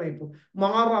கட்டமைப்பு,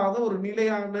 மாறாத ஒரு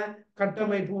நிலையான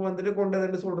கட்டமைப்பு வந்துட்டு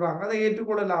கொண்டதுன்னு சொல்றாங்க. அதை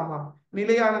ஏற்றுக்கொள்ளலாமா?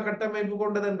 நிலையான கட்டமைப்பு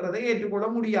கொண்டதுன்றதை ஏற்றுக்கொள்ள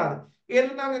முடியாது.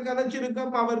 ஏன்னா நாங்க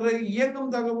கதைச்சிருக்கோம், அவர்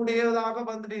இயங்கும் தகவுடையதாக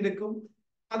வந்துட்டு இருக்கும்.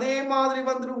 அதே மாதிரி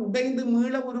வந்துட்டு உடைந்து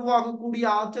மீள உருவாகக்கூடிய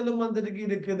ஆற்றலும் வந்துட்டு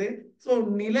இருக்குது. சோ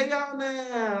நிலையான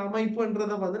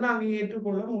அமைப்புன்றதை வந்து நாங்க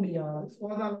ஏற்றுக்கொள்ள முடியாது. ஸோ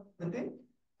அதனால வந்துட்டு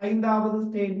 5வது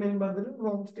ஸ்டேட்மெண்ட் வந்துட்டு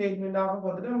ராங் ஸ்டேட்மெண்டாக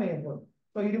வந்துட்டு அமையப்படும்.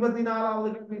 இப்போ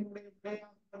 24வது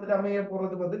வந்துட்டு அமைய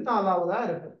போறது வந்து 4வதா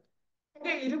இருக்கு.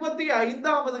 ஓகே,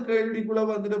 25வது கேள்விக்குள்ள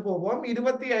வந்துட்டு போவோம்.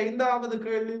 25வது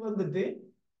கேள்வி வந்துட்டு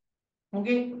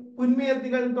ஓகே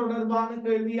புன்மையத்திகள் தொடர்பான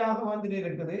கேள்வியாக வந்துட்டு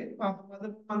இருக்குது.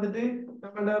 வந்துட்டு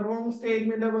நம்மளோட ராங்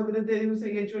ஸ்டேட்மெண்ட்டை வந்துட்டு தெரிவு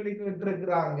செய்ய சொல்லி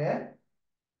கேட்டிருக்கிறாங்க.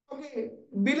 ஓகே,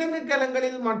 விலங்கு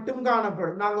கலங்களில் மட்டும்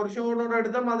காணப்படும். நாங்க ஒரு ஷோனோட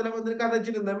எடுத்தோம், அதுல வந்து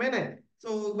கதைச்சிருந்தோமே. சோ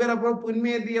வேற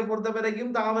புன்மேத்தியை பொறுத்த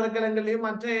வரைக்கும் தாவர கலங்களையும்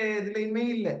மற்ற இதுலயுமே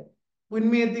இல்லை.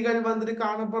 புன்மேத்திகள் வந்துட்டு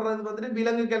காணப்படுறது வந்துட்டு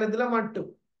விலங்கு கலத்துல மட்டும்.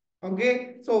 ஓகே,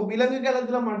 சோ விலங்கு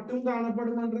கலத்துல மட்டும்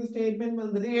காணப்படும் என்ற ஸ்டேட்மெண்ட்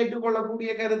வந்துட்டு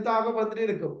ஏற்றுக்கொள்ளக்கூடிய கருத்தாக வந்துட்டு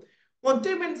இருக்கும்.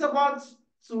 ஒற்றை மென்சபால்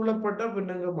சூழப்பட்ட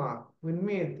பின்னங்கமா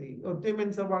புன்மேத்தி ஒற்றை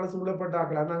மென்சபால சூழப்பட்ட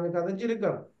ஆக்கலாம் நாங்க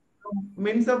கதைச்சிருக்கோம்.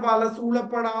 மென்சபால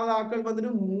சூழப்படாத ஆக்கள்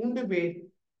வந்துட்டு 3 பேர்.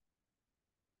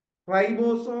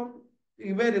 ரைபோசோம்,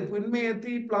 இவர்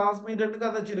புன்மையத்தி, பிளாஸ்மிட்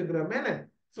கதைச்சிருக்கிறோம்.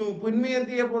 சோ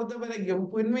புன்மையத்தியை பொறுத்த வரைக்கும்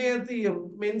புன்மையத்தியும்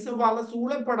மென்சபால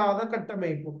சூழப்படாத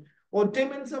கட்டமைப்பு. ஒற்றை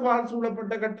மென்சபால்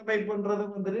சூழப்பட்ட கட்டமைப்புன்றது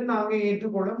வந்துட்டு நாங்க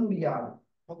ஏற்றுக்கொள்ள முடியாது.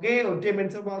 ஓகே, ஒற்றை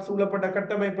மென்சபால் சூழப்பட்ட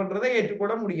கட்டமைப்புன்றதை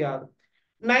ஏற்றுக்கொள்ள முடியாது.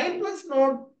 9+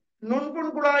 நோட்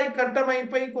நுண்புண்குழாய்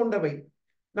கட்டமைப்பை கொண்டவை.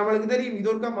 நம்மளுக்கு தெரியும், இது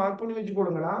ஒருக்கா மார்க் பண்ணி வச்சு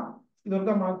கொடுங்களா? இது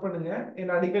ஒருக்கா மார்க் பண்ணுங்க,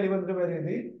 என்ன அடிக்கடி வந்துட்டு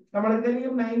வருது. நம்மளுக்கு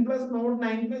தெரியும் 9+ நோட்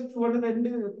 9+2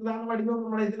 2 பிரதான வடிவம்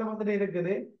நம்ம இதுல வந்துட்டு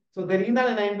இருக்குது. சோ தெரியும்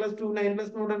தானே 9+2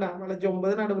 9+2 பழச்சு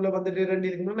 9 நடுவுல வந்துட்டு 2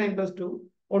 இருக்கணும் 9+2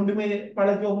 ஒன்றுமே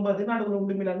பழச்சு 9 நடுவுல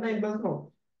ஒன்றுமே இல்லை 9+9.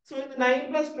 சோ இந்த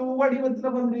 9+2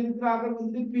 வடிவத்துல வந்து இருக்கிறார்கள்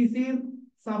வந்து பிசிர்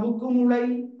சவுக்கு முளை.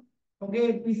 ஓகே,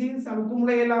 பிசிர் சவுக்கு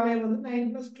முளை எல்லாமே வந்து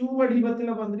 9+2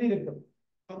 வடிவத்துல வந்து இருக்கு.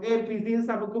 ஓகே, பிசிர்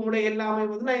சவுக்கு முளை எல்லாமே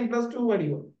வந்து 9+2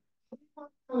 வடிவம்.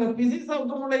 பிசி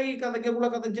சவுக்கு முளை கதைக்குள்ள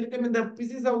கதைச்சிருக்கேன். இந்த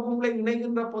பிசி சவுக்கு முளை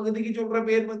இணைகின்ற பகுதிக்கு சொல்ற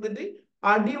பேர் வந்துட்டு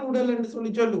அடி உடல் என்று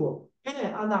சொல்லி சொல்லுவோம்.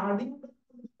 ஏன் அந்த அடி உடல்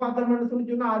பார்த்தோம்னு சொல்லி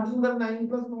சொன்னா அடி உடல்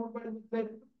 9+நோட் படிவத்துல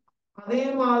இருக்கு. அதே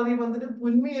மாதிரி வந்துட்டு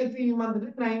புன்மையத்தையும் வந்துட்டு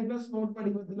 9+நோட்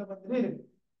படிவத்துல வந்துட்டு இருக்கு.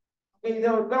 இதை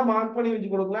ஒருக்கா மார்க் பண்ணி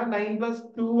வச்சு கொடுக்கலாம்.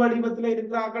 9+2 வடிவத்துல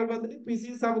இருக்கிற ஆக்கள் வந்துட்டு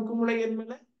பிசி சவுக்கு முளை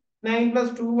என்பது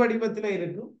 9+2 வடிவத்துல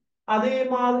இருக்கும். அதே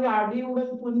மாதிரி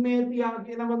அடியுடன் புன்மேத்தி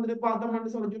ஆகியன வந்துட்டு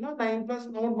பார்த்தோம்னு சொல்லிச்சுன்னா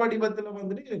 9+நோட் வடிவத்துல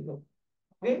வந்துட்டு இருக்கும்.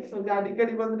 ஓகே,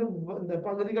 அடிக்கடி வந்துட்டு இந்த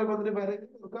பகுதிகள் வந்துட்டு பிறகு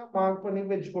மார்க் பண்ணி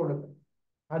வச்சுக்கொடுங்க.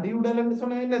 அடியுடல்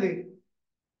சொன்னா என்னது?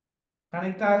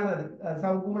 கனெக்ட் ஆகுறது.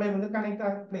 சவுக்கு முளை வந்து கனெக்ட்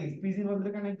ஆகிற பிளேஸ், பிசி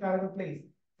வந்து கனெக்ட் ஆகிற பிளேஸ்.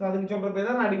 அதுக்கு சொல்ற பேர்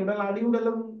தான் அடியுடல்.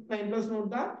 அடியுடலும்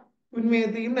 9+நோட் தான்,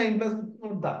 புன்மேத்தியும்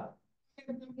 9+நோட் தான்.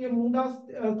 மூன்றாவது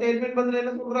ஸ்டேட்மெண்ட் வந்து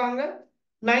என்ன சொல்றாங்க?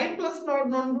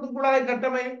 9+நோட் நுண்குழாய்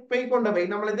கட்டமைப்பை கொண்டவை.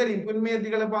 நம்மளுக்கு தெரியும்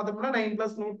புன்மேத்திகளை பார்த்தோம்னா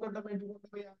 9+நோட் கட்டமைப்பு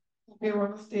கொண்டவை.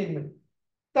 முக்கியமான ஸ்டேட்மெண்ட்.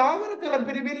 தாவர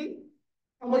கலப்பிரிவில்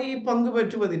அவை பங்கு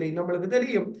பெற்றுவதில்லை. நம்மளுக்கு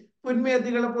தெரியும்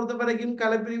புன்மேத்திகளை பொறுத்த வரைக்கும்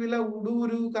கலப்பிரிவில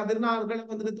உடுவுரு கதிர்நார்களை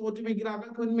வந்துட்டு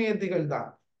தோற்றுவிக்கிறார்கள் புன்மேத்திகள் தான்.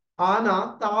 ஆனா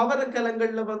தாவர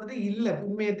கலங்கள்ல வந்துட்டு இல்ல,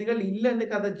 புன்மேத்திகள் இல்லைன்னு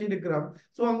கதைச்சு இருக்கிறோம்.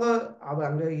 சோ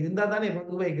அங்க இருந்தா தானே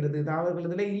பங்கு வைக்கிறது, தாவரங்கள்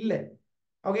இதுல இல்ல.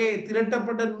 ஓகே,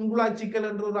 திரட்டப்பட்ட நுண்குழாய்ச்சிக்கல்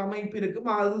என்ற ஒரு அமைப்பு இருக்கும்.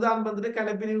 அதுதான் வந்துட்டு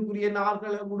கலப்பிரிவுக்குரிய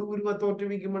நார்களை உருவ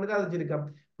தோற்றுவிக்கும் கதைச்சிருக்கோம்.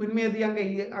 புன்மேதி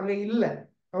அங்க இல்ல.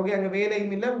 ஓகே, அங்க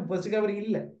வேலையும் இல்ல, பசுகவரி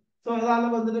இல்ல. சோ அதால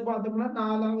வந்துட்டு பார்த்தோம்னா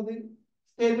 4வது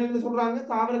ஸ்டேட்மெண்ட் சொல்றாங்க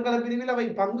தாவர கலப்பிரிவில் அவை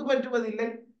பங்கு பெற்றுவதில்லை.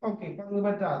 ஓகே, பங்கு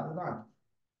பெற்றாதுதான்.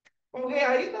 ஓகே,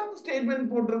 5வது ஸ்டேட்மெண்ட்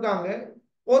போட்டிருக்காங்க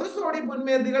ஒரு சோடி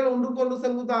புன்மேதிகள் ஒன்றுக்கொன்று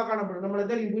செங்குத்தாக காணப்படும்.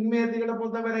 நம்மளுக்கு தெரியும் புன்மேதிகளை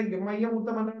பொறுத்த வரைக்கும் மைய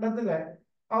முத்தம் என்ற இடத்துல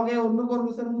அவங்க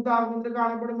ஒன்றுக்கொன்று செங்குத்தாக வந்து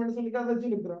காணப்படும் என்று சொல்லி கதை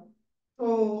வச்சிருக்கிறோம். ஸோ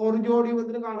ஒரு ஜோடி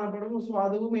வந்துட்டு காணப்படும். ஸோ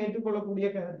அதுவும் ஏற்றுக்கொள்ளக்கூடிய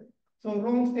கருத்து. ஸோ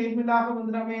ரோங் ஸ்டேட்மெண்டாக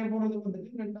வந்துட்டு அமைய போறது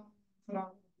வந்துட்டு 2வது.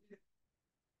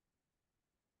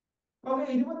 அவங்க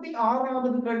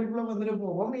 26வது கேள்விக்குள்ள வந்துட்டு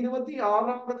போவோம்.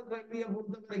 26வது கேள்வியை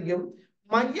பொறுத்த வரைக்கும்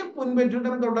மைய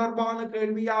புன்வெற்றிடம் தொடர்பான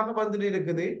கேள்வியாக வந்துட்டு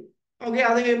இருக்குது. ஓகே,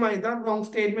 அதே மாதிரி தான் ராங்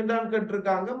ஸ்டேட்மெண்ட் தான்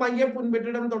கேட்டிருக்காங்க. மைய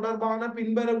புன்வெற்றிடம் தொடர்பான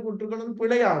பின்வரும் கூற்றுகளும்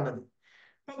பிழையானது.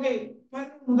 ஓகே,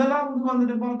 முதலாவது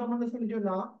வந்துட்டு பார்த்தோம்னு சொல்லி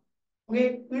சொன்னா ஓகே,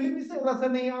 இழிவிசை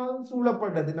ரசனையால்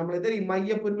சூழப்பட்டது. நம்மளுக்கு தெரியும்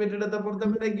மைய புன்வெற்றிடத்தை பொறுத்த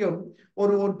வரைக்கும்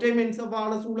ஒரு ஒற்றை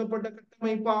மென்சவால சூழப்பட்ட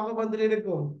கட்டமைப்பாக வந்துட்டு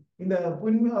இருக்கும். இந்த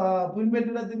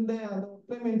புன்வெற்றிடத்தின் அந்த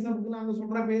ஒற்றை மென்சவுக்கு நாங்க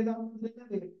சொல்ற பேதான்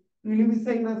வந்து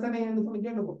இழிவிசை ரசனை என்று சொல்லி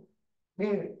சொல்லுவோம்.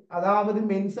 அதாவது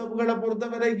மென்சவுகளை பொறுத்த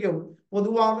வரைக்கும்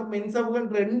பொதுவாக மென்சவுகள்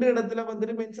 2 இடத்துல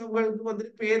வந்துட்டு மென்சவுகளுக்கு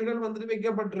வந்துட்டு பெயர்கள் வந்துட்டு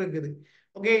வைக்கப்பட்டிருக்குது.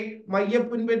 ஓகே, மைய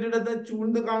பின்பற்றிடத்தை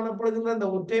சூழ்ந்து காணப்படுகின்ற அந்த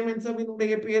ஒற்றை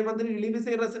மென்சவினுடைய பெயர் வந்துட்டு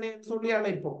இழிவிசை ரசனை என்று சொல்லி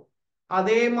அழைப்போம்.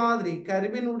 அதே மாதிரி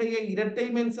கருவினுடைய இரட்டை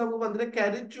மென்சவு வந்துட்டு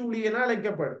கருச்சூழி என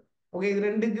அழைக்கப்படும். ஓகே, இது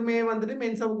ரெண்டுக்குமே வந்துட்டு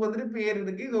மென்சவுக்கு வந்துட்டு பெயர்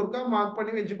இருக்கு. இது ஒருக்கா மார்க்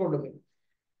பண்ணி வச்சுக்கொள்ளுங்க.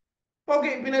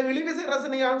 ஓகே, பின்ன இழிவிசை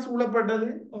ரசனையால் சூழப்பட்டது.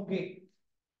 ஓகே,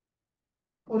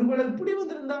 ஒருவேளை இப்படி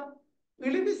வந்திருந்தா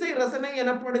இழிவிசை ரசனை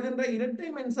எனப்படுகின்ற இரட்டை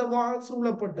மென்சவால்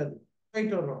சூழப்பட்டது.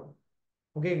 Right or wrong?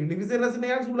 Okay, இழிவிசை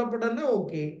ரசனையால் சூழப்பட்டது.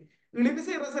 Okay,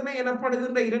 இழிவிசை ரசனை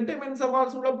எனப்படுகின்ற இரட்டை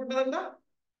மென்சவால் சூழப்பட்டதுன்னா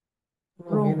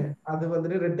அது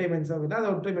வந்துட்டு இரட்டை மென்சவ் இல்லை, அது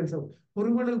ஒற்றை மென்சவ்.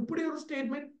 ஒருவேளை இப்படி ஒரு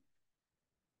ஸ்டேட்மெண்ட்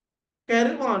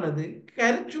கருவானது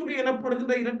கருச்சூழி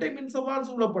எனப்படுகின்ற இரட்டை மென்சவால்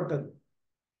சூழப்பட்டது.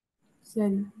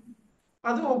 சரி,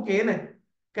 அது ஓகே.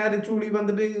 கருச்சூழி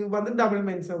வந்துட்டு டபுள்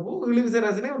மென்சவும் இழிவிசை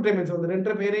ரசனை ஒற்றை மென்சவ் வந்து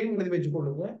 2 பேரையும் எழுதி வச்சு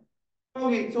கொள்ளுங்க.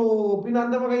 ஓகே, சோ பின்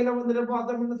அந்த வகையில வந்துட்டு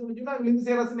பார்த்தோம்னு சொல்லிச்சுன்னா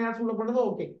இழிவிசை ரசனையா சொல்லப்படுது.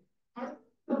 ஓகே,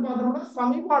 அடுத்து பார்த்தோம்னா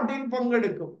சமீபாட்டில்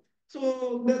பங்கெடுக்கும். சோ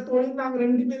இந்த தொழில் நாங்க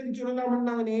 2 பேருக்கு சொல்லலாம்னு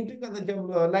நாங்க நேற்று அந்த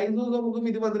லைசோசோமுக்கும்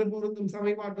இது வந்துட்டு பொருந்தும்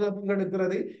சமீபாட்டுல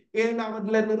பங்கெடுக்கிறது. ஏன்னா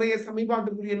அவற்றுல நிறைய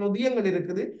சமீபாட்டுக்குரிய நொதியங்கள்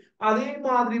இருக்குது. அதே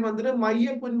மாதிரி வந்துட்டு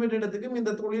மைய புன்வெற்றிடத்துக்கும்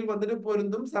இந்த தொழில் வந்துட்டு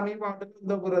பொருந்தும் சமீபாட்டுக்கு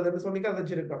உதவுறதுன்னு சொல்லி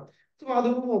கதைச்சிருக்கோம். சோ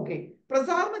அதுவும் ஓகே.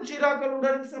 பிரசாரண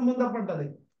சீராக்களுடன் சம்பந்தப்பட்டது.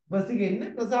 பஸ்ஸுக்கு என்ன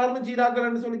பிரசாரண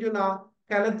சீராக்கள் சொல்லி சொன்னா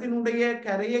கலத்தினுடைய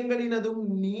கரையங்களினதும்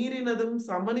நீரினதும்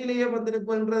சமநிலையை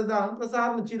வந்துருக்குன்றதுதான்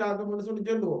பிரசாரண சீராக்கம்னு சொல்லி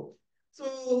சொல்லுவோம். சோ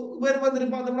இவர் வந்துட்டு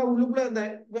பார்த்தோம்னா உள்ளுக்குள்ள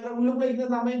உள்ளுக்குள்ள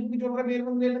இந்த அமைப்புக்கு சொல்ற பேர்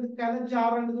வந்து எனக்கு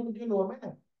கலச்சாறுன்னு சொல்லி சொல்லுவோமே.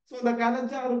 சோ இந்த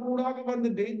கலச்சாறு கூடாக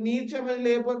வந்துட்டு நீர் சமநிலை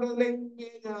ஏற்படுறதுல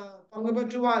பங்கு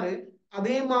பெற்றுவாரு.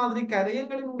 அதே மாதிரி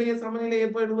கரையங்களினுடைய சமநிலை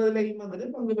ஏற்படுவதிலையும் வந்துட்டு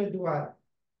பங்கு பெற்றுவார்.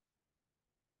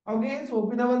 ஓகே, சோ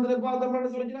பின்ன வந்துட்டு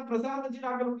பார்த்தோம்னு சொல்லிச்சுன்னா பிரசாரண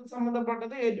சீராக்களுடன்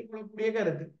சம்பந்தப்பட்டதை ஏற்றுக்கொள்ளக்கூடிய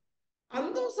கருத்து.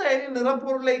 அந்தோசயனின்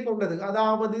நிறப்பொருளை கொண்டது.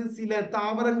 அதாவது சில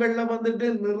தாவரங்கள்ல வந்துட்டு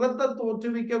நிறத்தை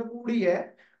தோற்றுவிக்கக்கூடிய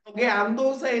ஓகே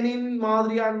அந்தோசயனின்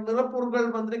மாதிரியான நிறப்பொருட்கள்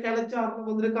வந்துட்டு கலைச்சார்ல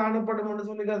வந்துட்டு காணப்படும்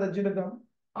சொல்லி கதைச்சிருக்கோம்.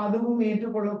 அதுவும்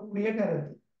ஏற்றுக்கொள்ளக்கூடிய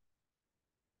கருத்து.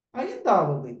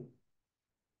 ஐந்தாவது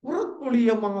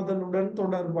புறக்குழியமாதலுடன்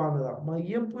தொடர்பானதா?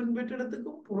 மையப்பின்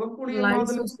வெற்றிடத்துக்கும்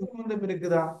புறக்குழியமாதலுக்கும் லைசோசோம். சம்பந்தம்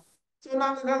இருக்குதா? சோ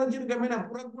நாங்க கதைச்சிருக்கோமே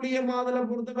புறக்குழியமாதலை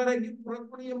பொறுத்த வரைக்கும்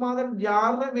புறக்குழியமாதல்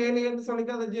யார வேலைன்னு சொல்லி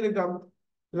கதைச்சிருக்கோம்.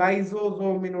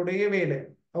 லைசோசோமினுடைய வேலை.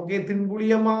 ஓகே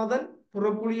தின்புளியமாதல்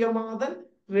புறக்குழியமாதல்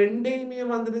ரெண்டையுமே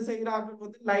வந்துட்டு செய்யறாங்க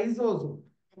வந்து லைசோசோம்.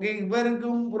 ஓகே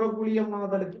இவருக்கும்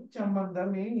புறக்குழியமாதலுக்கும்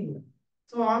சம்பந்தமே இல்லை.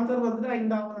 சோ ஆன்சர் வந்துட்டு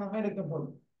ஐந்தாவதாக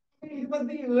இருக்கப்படும்.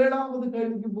 27வது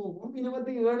கேள்விக்கு போகும்.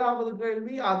 27வது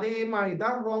கேள்வி அதே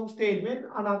மாதிரிதான் ராங் ஸ்டேட்மெண்ட்.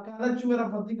 ஆனா கலச்சுவரை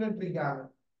பத்தி கேட்டிருக்காங்க.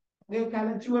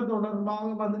 கலச்சுவர்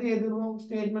தொடர்பாக வந்துட்டு எது ராங்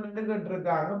ஸ்டேட்மெண்ட்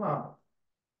கேட்டிருக்காங்க.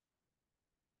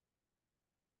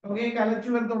 ஓகே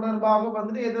கலச்சுவர் தொடர்பாக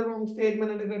வந்துட்டு எது ராங்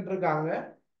ஸ்டேட்மெண்ட் கேட்டிருக்காங்க.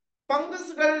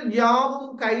 பங்கஸ்கள்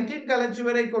யாவும் கைட்டின்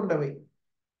கலச்சுவரை கொண்டவை.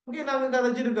 ஓகே நாங்க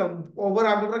கதைச்சிருக்கோம். ஒவ்வொரு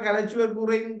அகன்ற கலச்சுவர்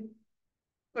கூறையும்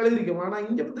எழுதிருக்கோம். ஆனா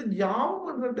இங்க வந்து யாவும்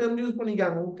என்ற டேர்ம் யூஸ்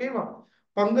பண்ணிக்காங்க. ஓகேவா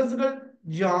பங்கஸ்கள்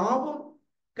யாவும்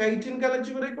கைட்டின்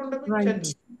கலச்சுவரை கொண்டவை.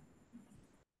 ரைட்.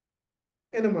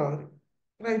 சரி என்ன மாதிரி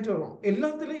ரைட் வரும்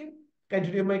எல்லாத்துலயும்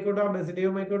கைட்டிடியோ மைக்கோட்டா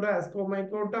பெசிடியோ மைக்கோட்டா ஆஸ்கோ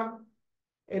மைக்கோட்டா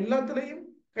எல்லாத்துலயும்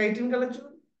கைட்டின்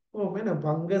கலச்சுவர். ஓ என்ன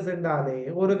பங்கஸ் என்றாலே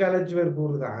ஒரு கலச்சுவர்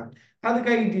கூறுதான். அது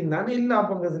கைட்டின் தான். எல்லா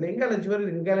பங்கஸ்லயும் கலச்சுவர்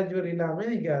இருக்கு. கலச்சுவர் இல்லாம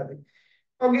நிக்காது.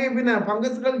 ஓகே பின்ன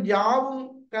பங்கஸ்கள் யாவும்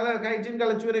கைட்டின்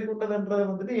கலச்சுவரை கொண்டதுன்றதை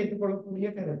வந்துட்டு ஏற்றுக்கொள்ளக்கூடிய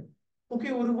கருத்து. ஓகே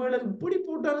ஒருவேளை இப்படி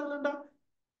போட்டாலும்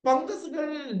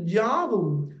பங்கஸ்கள்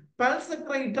யாவும்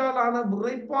பல்சக்ரைட்டால் ஆன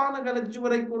விரைப்பான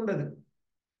கலச்சுவரை கொண்டது.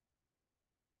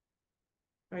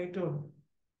 ரைட்டோ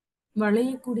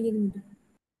வளையக்கூடியது.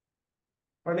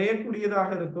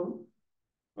 படையக்கூடியதாக இருக்கும்.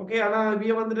 ஓகே ஆனா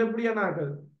இவைய வந்துட்டு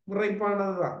எப்படியானாக்கள்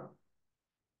விரைப்பானதுதான்.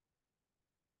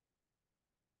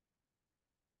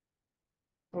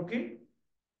 ஓகே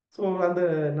சோ அந்த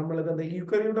நம்மளுக்கு அந்த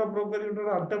யூகரியோட ப்ரோகரியோட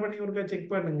அட்டவணை ஒருக்கா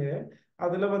செக் பண்ணுங்க.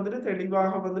 அதுல வந்துட்டு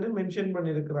தெளிவாக வந்துட்டு மென்ஷன்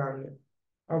பண்ணிருக்கிறாங்க.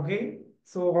 ஓகே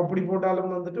சோ அப்படி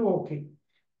போட்டாலும் வந்துட்டு ஓகே.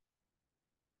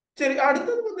 சரி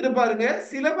அடுத்தது வந்துட்டு பாருங்க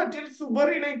சிலவற்றில்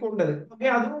சுபரினை கொண்டது. ஓகே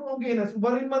அதுவும் ஓகே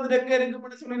சுபரின் வந்துட்டு எங்க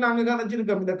இருக்குன்னு சொல்லி நாங்க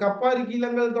கதைச்சிருக்கோம். இந்த கப்பாரி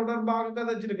கீழங்கள் தொடர்பாக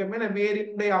கதைச்சிருக்கோம். ஏன்னா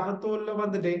வேரினுடைய அகத்தோல்ல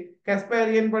வந்துட்டு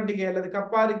கஸ்பாரியன் பட்டிகை அல்லது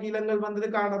கப்பாரி கீழங்கள்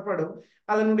வந்துட்டு காணப்படும்.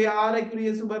 அதனுடைய ஆரைக்குரிய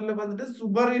சுபர்ல வந்துட்டு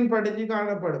சுபரின் படிஞ்சு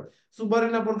காணப்படும்.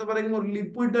 சுபரினை பொறுத்த வரைக்கும் ஒரு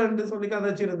லிப்பிட் சொல்லி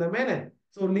கதைச்சிருந்தோம். ஏன்னா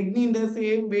சோ லிக்னின்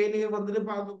சேம் வேலையை வந்துட்டு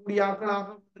பார்க்கக்கூடிய ஆக்களாக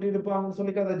இருப்பாங்கன்னு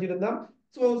சொல்லி கதைச்சிருந்தோம்.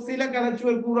 சோ சில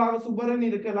கலச்சுவல் கூறாக சுபரன்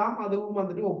இருக்கலாம். அதுவும்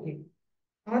வந்துட்டு ஓகே.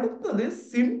 அடுத்தது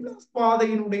சிம்ப்ளஸ்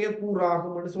பாதையினுடைய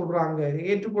கூறாகும் சொல்றாங்க.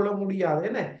 ஏற்றுக்கொள்ள முடியாது.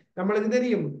 என்ன நம்மளுக்கு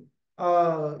தெரியும்.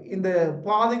 இந்த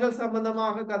பாதைகள்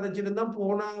சம்பந்தமாக கதைச்சிருந்தா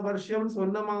போன வருஷம்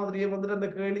சொன்ன மாதிரியே வந்துட்டு அந்த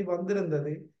கேள்வி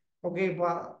வந்திருந்தது. ஓகே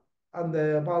அந்த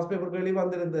பாஸ் பேப்பர் கேள்வி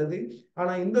வந்திருந்தது.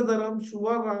 ஆனா இந்த தரம்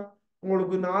ஷுவரா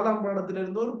உங்களுக்கு 4ஆம் பாடத்துல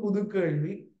இருந்து ஒரு புது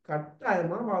கேள்வி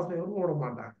கட்டாயமா பாஸ் பேப்பர் போட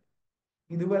மாட்டாங்க.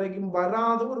 இதுவரைக்கும்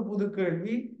வராத ஒரு புது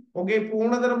கேள்வி. ஓகே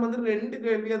போன தரம் வந்து 2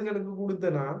 கேள்வி அதுகளுக்கு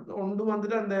கொடுத்தனா ஒன்று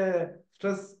வந்துட்டு அந்த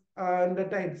ஸ்ட்ரெஸ் இந்த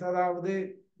டைப்ஸ் அதாவது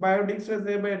பயோட்டிக் ஸ்ட்ரெஸ்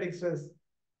ஏபயோட்டிக் ஸ்ட்ரெஸ்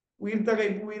உயிர்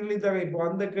தகைப்பு உயிரிழி தகைப்பு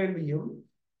அந்த கேள்வியும்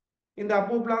இந்த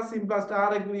அப்போபிளாஸ்ட் சிம்பிளாஸ்ட்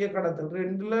ஆரைக்குரிய கடத்தல்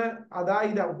ரெண்டுல அதான்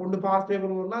இதை கொண்டு பாஸ்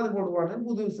பேப்பர் அது போடுவாங்க.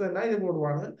 புதுசுன்னா இது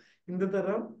போடுவாங்க. இந்த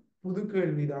தரம் புது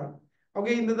கேள்விதான்.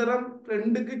 ஓகே இந்த தரம்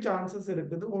 2க்கு சான்சஸ்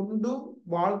இருக்குது. ஒன்று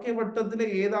வாழ்க்கை வட்டத்துல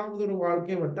ஏதாவது ஒரு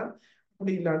வாழ்க்கை வட்டம்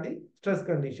அப்படி இல்லாட்டி ஸ்ட்ரெஸ்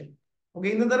கண்டிஷன்.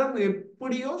 ஓகே இந்த தரம்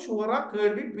எப்படியோ ஷுவரா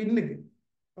கேள்வி பின்னுக்கு.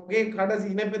 ஓகே கடைசி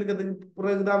இனப்பெருக்கத்துக்கு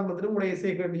பிறகுதான் வந்துட்டு உங்களுடைய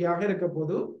இசை கேள்வியாக இருக்க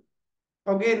போது.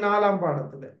 ஓகே 4ஆம்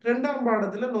பாடத்துல 2ஆம்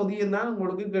பாடத்துல நொதியம் தான்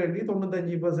உங்களுக்கு கேள்வி.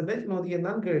 95% நொதியம்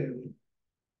தான் கேள்வி.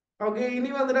 ஓகே இனி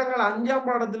வந்துட்டு நாங்கள் 5ஆம்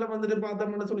பாடத்துல வந்துட்டு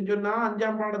பார்த்தோம்னு சொல்லி சொன்னா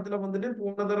 5ஆம் பாடத்துல வந்துட்டு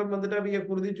போன தரம் வந்துட்டு அவைய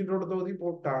குருதி சுற்றோட தொகுதி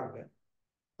போட்டாங்க.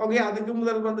 ஓகே அதுக்கு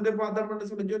முதல் வந்துட்டு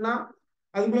பார்த்தோம்னு சொல்லி சொன்னா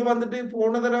அதுக்குள்ள வந்துட்டு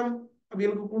போன தரம்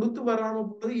அவைகளுக்கு கொடுத்து வராம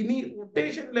போகுது. இனி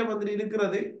ரொட்டேஷன்ல வந்துட்டு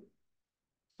இருக்கிறது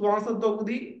சுவாச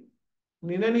தொகுதி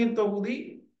நிணநீர் தொகுதி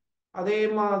அதே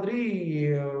மாதிரி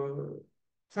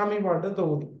சமீபாட்டு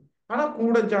தொகுதி. ஆனா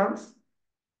கூட சான்ஸ்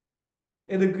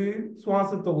எதுக்கு சுவாச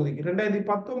தொகுதிக்கு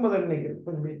 2019 நினைக்கிறேன்.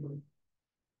 கொஞ்சம்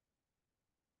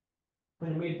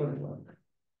வெயிட் பண்ணுவாங்க.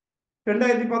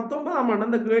 2019ஆம் ஆண்டு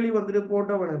அந்த கேள்வி வந்துட்டு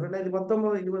போட்டவன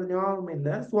 2019 20 ஞாபகம் இல்ல.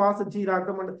 சுவாச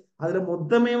சீராக்கம் அதுல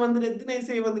மொத்தமே வந்துட்டு எத்தனை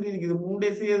இசை வந்துட்டு இருக்குது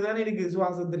 3 இசை தானே இருக்குது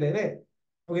சுவாசத்துல.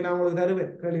 ஓகே நான் உங்களுக்கு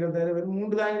தருவேன் கேள்விகள் தருவேன்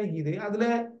 3 தான் இருக்குது. அதுல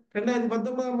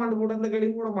 2019ஆம் ஆண்டு கூட அந்த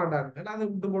கேள்வி போட மாட்டாங்க. அதை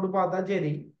விட்டு போட்டு பார்த்தா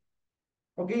சரி.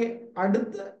 ஓகே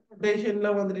அடுத்த ரொட்டேஷன்ல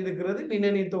வந்துட்டு இருக்கிறது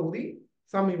நிணநீர் தொகுதி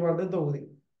சமீபாட்டு தொகுதி.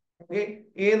 ஓகே,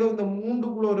 ஏதோ இந்த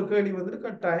மூன்றுக்குள்ள ஒரு கேள்வி வந்துட்டு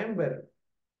கட்டாயம் வரும்.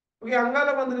 ஓகே,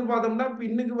 அங்கால வந்துட்டு பார்த்தோம்னா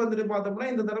பின்னுக்கு வந்துட்டு பார்த்தோம்னா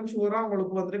இந்த தரம் ஷூரா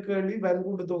உங்களுக்கு வந்துட்டு கேள்வி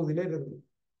வெண்குண்டு தொகுதியில இருந்து.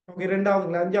 ஓகே,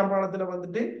 ரெண்டாவது 5ஆம் பாடத்துல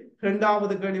வந்துட்டு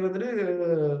ரெண்டாவது கேள்வி வந்துட்டு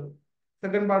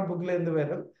செகண்ட் பார்ட் புக்ல இருந்து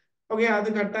வரும். ஓகே, அது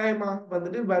கட்டாயமாக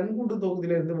வந்துட்டு வெண்குண்டு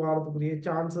தொகுதியில இருந்து வாரத்துக்குரிய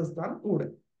சான்சஸ் தான் கூட.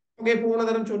 ஓகே, போன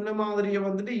தரம் சொன்ன மாதிரியே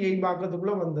வந்துட்டு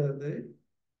பாக்கத்துக்குள்ள வந்தது.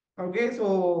 ஓகே, ஸோ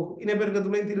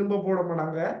இனப்பெருக்கத்துக்குள்ளே திரும்ப போட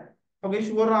மாட்டாங்க. ஓகே,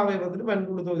 ஷுவராவை வந்துட்டு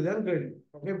வெண்குண்டு தொகுதி தான் கேள்வி.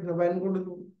 ஓகே, இந்த வெண்குண்டு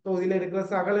தொகுதியில இருக்கிற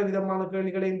சகல விதமான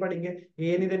கேள்விகளையும் படிங்க.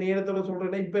 ஏன் இதை நேரத்தோட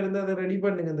சொல்றேன்னா இப்ப இருந்து அதை ரெடி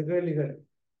பண்ணுங்க இந்த கேள்விகள்.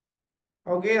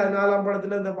 ஓகே, 4ஆம்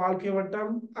படத்துல இந்த வாழ்க்கை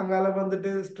வட்டம், அங்கால வந்துட்டு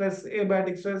ஸ்ட்ரெஸ்,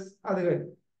 ஏபேட்டிக் ஸ்ட்ரெஸ் அதுகள்.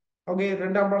 ஓகே,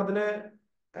 2ஆம் படத்துல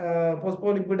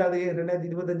போஸ்ட்போன் அது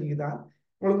 2025க்கு தான்.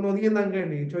 உங்களுக்கு நொதியம் தான்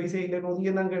கேள்வி, சாய்ஸே இல்லை,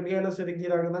 நொதியம் தான் கேள்வி, எலஸ்டரிக்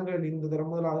தான் கேள்வி, இந்த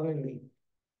தரம் முதலாவது கேள்வி.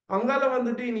 அங்கால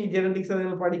வந்துட்டு நீ ஜெனடிக்ஸ்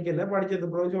அதில் படிக்கல, படிச்சது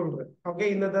பிறகு சொல்றேன். ஓகே,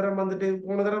 இந்த தரம் வந்துட்டு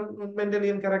போன தரம்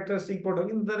மென்டலியன் கேரக்டரிஸ்டிக்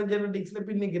போட்டவங்க இந்த தரம் ஜெனடிக்ஸ்ல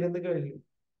பின்னிக்கு இருந்து கேள்வி.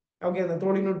 ஓகே, அந்த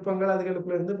தொழில்நுட்பங்கள்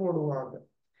அதுகளுக்குள்ள இருந்து போடுவாங்க.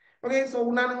 ஓகே, ஸோ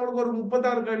நான் உங்களுக்கு ஒரு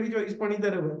 36 கேள்வி சாய்ஸ் பண்ணி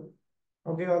தருவேன்.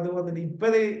 ஓகே, அது வந்துட்டு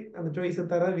இப்பதே அந்த சாய்ஸை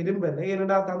தர விரும்பல,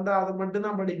 என்னடா தந்தா அதை மட்டும்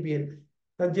தான் படிப்பேன்,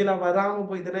 தச்சிலா வராம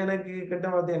போய்த்தானே எனக்கு கெட்ட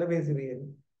வார்த்தையில பேசுவீங்க.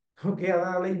 ஓகே,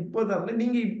 அதனால இப்போ தரல,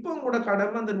 நீங்க இப்போ கூட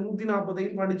கடமை அந்த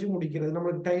 140ஐயும் படிச்சு முடிக்கிறது,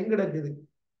 நம்மளுக்கு டைம் கிடக்குது.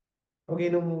 ஓகே,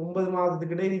 இன்னும் 9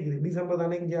 மாதத்துக்கிட்டே இருக்குது, டிசம்பர்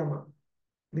தானே எக்ஸாமா,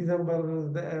 டிசம்பர்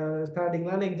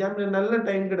ஸ்டார்டிங்லாம் எக்ஸாம், நல்ல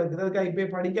டைம் கிடக்குது. அதுக்காக இப்போ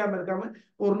படிக்காம இருக்காம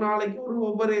ஒரு நாளைக்கு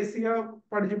ஒவ்வொரு எஸ்சியா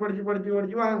படிச்சு படிச்சு படிச்சு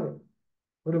படிச்சு வாங்க.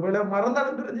 ஒருவேளை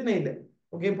மறந்தாலும் பிரச்சனை இல்லை.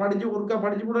 ஓகே, படிச்சு ஒருக்கா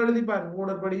படிச்சு கூட எழுதிப்பாரு,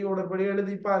 ஓடற்படி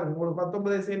எழுதிப்பாரு. உங்களுக்கு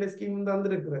 19 எஸ்ஏல ஸ்கீம்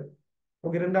தந்துருக்குறேன்.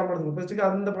 ஓகே, 2ஆம் படத்துக்கு ஃபர்ஸ்ட்டுக்கு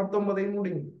அந்த 19ஐயும்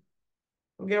முடியும்.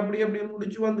 ஓகே, அப்படி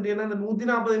முடிச்சு வந்துட்டீங்கன்னா இந்த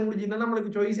 140 முடிச்சுன்னா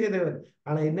நம்மளுக்கு சாய்ஸே தேவை.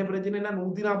 ஆனா என்ன பிரச்சனைனா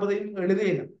 140ஐயும்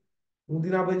எழுதல,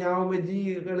 140 ஞாபகம் வச்சு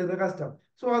எழுத கஷ்டம்.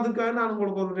 ஸோ அதுக்காக நான்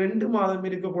உங்களுக்கு ஒரு 2 மாதம்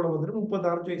இருக்கக்கூட வந்துட்டு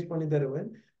 36 சாய்ஸ் பண்ணி தருவேன்.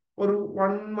 ஒரு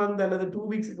 1 மந்த் அல்லது 2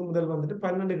 வீக்ஸுக்கு முதல் வந்துட்டு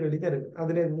 12 கேள்வி தருவேன்.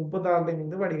 அதுல 36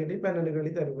 இருந்து வடிகட்டி 12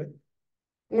 கேள்வி தருவேன்.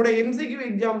 உங்களோட எம்சிக்யூ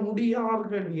எக்ஸாம் முடியாத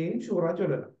கேள்வியையும் ஷூரா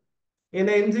சொல்லலாம்.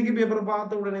 ஏன்னா எம்சிக்யூ பேப்பர்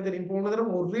பார்த்த உடனே தெரியும், போன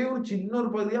தடவை ஒரே ஒரு சின்ன ஒரு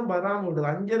பகுதியா வராம விடுது,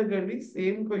 5 கேள்வி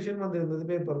சேம் கொஸ்டின் வந்து இருந்தது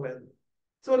பேப்பர்ல இருந்து.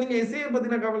 ஸோ நீங்க எஸ்ஏ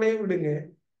பத்தின கவலையே விடுங்க.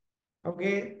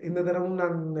 ஓகே, இந்த தடவும்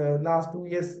நான் லாஸ்ட் 2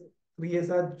 இயர்ஸ் 3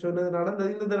 இயர்ஸா சொன்னது நடந்தது,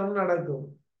 இந்த தடவும் நடக்கும்.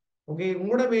 ஓகே,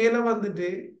 உங்களோட வேலை வந்துட்டு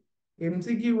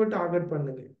எம்சிக்யூவை டார்கெட்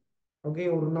பண்ணுங்க. ஓகே,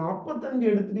 ஒரு 45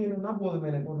 எடுத்துட்டீங்கன்னா போதும்,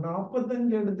 எனக்கு ஒரு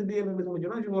 45 எடுத்துட்டீங்கன்னு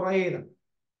சொன்னா ஷூராயே தான்.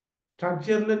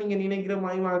 ஸ்ட்ரக்சர்ல நீங்க நினைக்கிற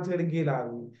மாதிரி மார்க்ஸ்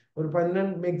எடுக்கலாது. ஒரு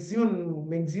 12 மேக்சிமம்,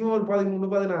 மேக்சிமம் ஒரு 13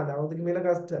 14, அதுக்கு மேல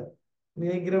கஷ்டம்.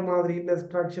 நினைக்கிற மாதிரி இல்ல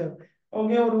ஸ்ட்ரக்சர்.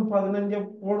 ஓகே, ஒரு 15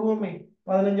 போடுவோமே,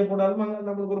 15 போட்டாலும்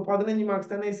நம்மளுக்கு ஒரு 15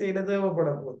 மார்க்ஸ் தானே செய்யல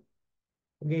தேவைப்பட போகுது.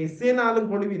 ஓகே,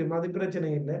 எஸ்ஏனாலும் கொழுவிடும், அது பிரச்சனை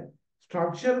இல்லை.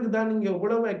 ஸ்ட்ரக்சருக்கு தான் நீங்க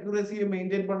எவ்வளவு அக்யூரஸியை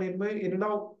மெயின்டைன் பண்ணிருப்போம். என்னடா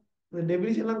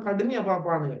டெபினிஷன் எல்லாம் கடுமையா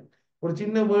பார்ப்பானுங்க, ஒரு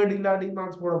சின்ன வேர்டு இல்லாட்டி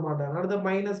மார்க்ஸ் போட மாட்டாங்க. அடுத்த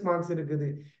மைனஸ் மார்க்ஸ் இருக்குது.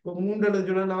 இப்போ 3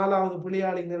 எழுதுனா 4வது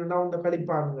பிள்ளையாளிங்க 2வது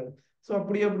கழிப்பானுங்க. ஸோ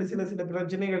அப்படி சில சில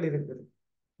பிரச்சனைகள் இருக்குது.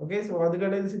 ஓகே, ஸோ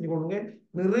அதுகளை இது செஞ்சு கொடுங்க.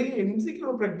 நிறைய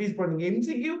எம்சிக்யூ ப்ராக்டிஸ் பண்ணுங்க.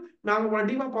 எம்சிக்யூ நாங்க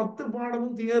வடிவா 10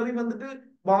 பாடமும் தியரி வந்துட்டு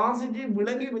வாசிச்சு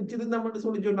விளங்கி வச்சிருந்தோம்னு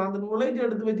சொல்லி சொன்னா, அந்த நாலேஜ்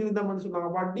எடுத்து வச்சிருந்தோம்னு சொன்னாங்க,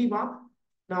 வடிவா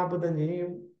 45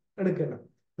 எடுக்கலாம்.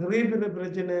 நிறைய பேர்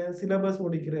பிரச்சனை சிலபஸ்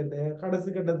முடிக்கிறேன், கடைசி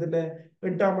கட்டத்துல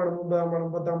 8ஆம் படம் 9ஆம்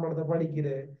படம் 10ஆம் படத்தை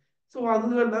படிக்கிறேன். ஸோ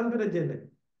அதுகள் தான் பிரச்சனை.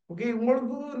 ஓகே,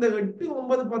 உங்களுக்கு இந்த 8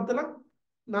 9 10லாம்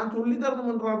நான் சொல்லி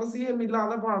தரணும்ன்ற அவசியம்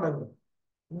இல்லாத பாடங்கள்.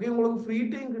 ஓகே, உங்களுக்கு ஃப்ரீ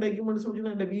டைம் கிடைக்கும்னு சொல்லி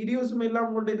இந்த வீடியோஸும் எல்லாம்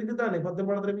உங்கள்ட்ட இருக்குதானே, 10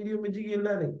 படத்துல வீடியோ மிச்சிக்கு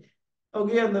எல்லாமே.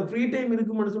 ஓகே, அந்த ஃப்ரீ டைம்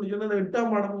இருக்கும்னு சொல்லி சொன்னா அந்த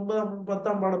 8ஆம் பாடம் 9ஆம்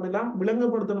 10ஆம் பாடம் எல்லாம்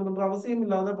விளங்கப்படுத்தணும்ன்ற அவசியம்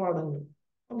இல்லாத பாடங்கள்.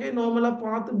 ஓகே, நார்மலா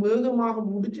பார்த்து வேகமாக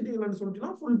முடிச்சுட்டீங்கன்னு சொல்லிட்டுனா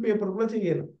ஃபுல் பேப்பருக்குள்ள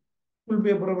செய்யலாம். ஃபுல்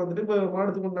பேப்பரை வந்துட்டு இப்போ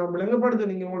எடுத்துக்கொண்டு நான் விளங்கப்படுத்த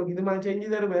நீங்க உங்களுக்கு இது மாதிரி செஞ்சு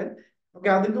தருவேன். ஓகே,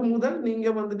 அதுக்கு முதல் நீங்க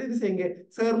வந்துட்டு இது செய்யுங்க.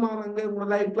 சார் மாறாங்க உங்களோட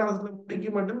லைவ் கிளாஸ்ல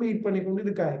முடிக்க மட்டும் வெயிட் பண்ணி கொண்டு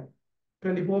இருக்காரு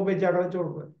 24 பேஜ் அகல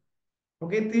சொல்றேன்.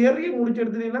 ஓகே, தியரி முடிச்சு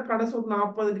எடுத்துட்டீங்கன்னா கடைசி ஒரு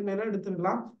 40க்கு மேல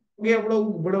எடுத்துடலாம். ஓகே,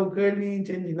 இவ்வளவு கேள்வியும்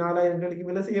செஞ்சு 4000 கேள்விக்கு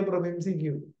மேல செய்யப்படுறோம்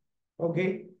எம்சிக்யூ. ஓகே,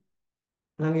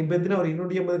 நாங்க இப்ப எத்தனை ஒரு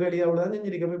 280 கேள்வி அவ்வளவுதான்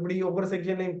செஞ்சிருக்கோம். இப்படி ஒவ்வொரு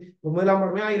செக்ஷன்லையும் 9ஆம்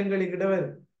பாடமே 1000 கேள்வி கிட்ட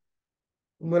வரும்.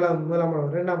 முதலாம்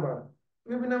பாடம் 2ஆம் பாடம்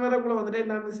பின்ன வரக்குள்ள வந்துட்டு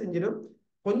எல்லாமே செஞ்சிடும்.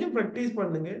 கொஞ்சம் ப்ராக்டிஸ்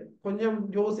பண்ணுங்க, கொஞ்சம்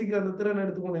யோசிக்கிற அந்த திறன்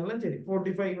எடுத்துக்கோங்கன்னா சரி,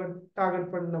 45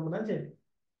 டார்கெட் பண்ணோம்னா சரி.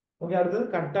 ஓகே, அடுத்தது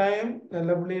கட்டாயம்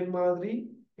நல்ல பிள்ளைகள் மாதிரி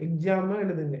எக்ஸாம்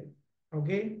எழுதுங்க.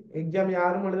 ஓகே, எக்ஸாம்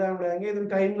யாரும் எழுதாம விடாங்க.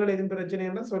 எதுவும் டைம்கள் எதுவும்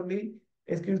பிரச்சனைன்னா சொல்லி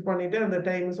எக்ஸ்கியூஸ் பண்ணிட்டு அந்த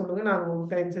டைம் சொல்லுங்க, நான்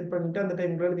உங்களுக்கு டைம் செட் பண்ணிட்டு அந்த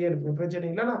டைம்ல எழுதி அனுப்புவேன். பிரச்சனை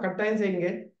இல்லை, நான் கட்டாயம் செய்யுங்க.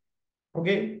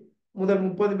 ஓகே, முதல்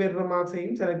 30 பேர்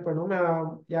மார்க்ஸையும் செலக்ட் பண்ணுவோம்.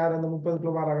 யார் அந்த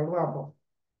 30க்குள்ள வராங்கன்னு பார்ப்போம்.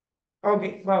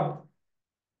 ஓகே, பார்ப்போம்.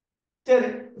 சரி,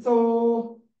 ஸோ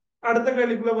அடுத்த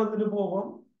கேள்விக்குள்ள வந்துட்டு போவோம்.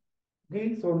 ஓகே.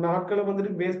 ஸோ நாட்களை வந்துட்டு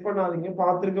வேஸ்ட் பண்ணாதீங்க,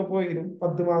 பார்த்துருக்க போயிடும்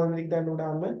 10 மாதம் வரைக்கும் தான்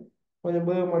விடாம கொஞ்சம்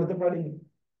வேகம் எடுத்து படிங்க.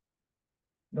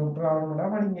 டாக்டர் ஆகணும்னா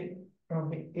படிங்க.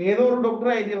 ஓகே. ஏதோ ஒரு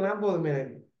டாக்டர் ஆயிட்டீங்கன்னா போதுமே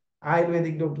எனக்கு.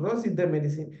 ஆயுர்வேதிக் டாக்டரோ சித்த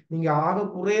மெடிசின், நீங்க ஆக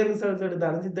குறைய ரிசல்ட்ஸ்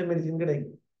எடுத்தாலும் சித்த மெடிசின்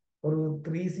கிடைக்கும். ஒரு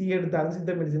 3C எடுத்தாலும்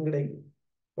சித்த மெடிசின் கிடைக்கும்.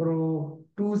 ஒரு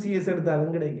 2CS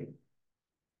எடுத்தாலும் கிடைக்கும்.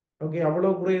 ஓகே.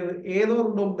 அவ்வளவு குறைய ஏதோ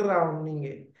ஒரு டாக்டர் ஆகணும் நீங்க.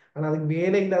 ஆனா அதுக்கு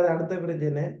வேலை இல்லாத அடுத்த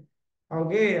பிரச்சனை.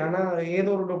 ஓகே. ஆனா ஏதோ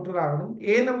ஒரு டாக்டர் ஆகணும்.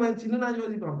 ஏன் நம்ம சின்னனா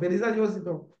யோசிப்போம், பெருசா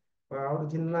யோசிப்போம். அவர்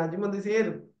சின்னனாச்சும் வந்து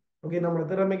சேரும். ஓகே. நம்ம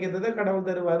திறமைக்கு ஏற்றதை கடவுள்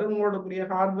தருவாரு. உங்களோட கூடிய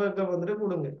ஹார்ட் ஒர்க்கை வந்துட்டு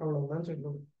கொடுங்க, அவ்வளவுதான்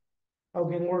சொல்லணும்.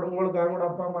 ஓகே. உங்களுக்காக உங்களோட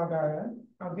அப்பா அம்மாக்காக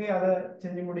ஓகே அதை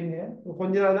செஞ்சு முடிங்க.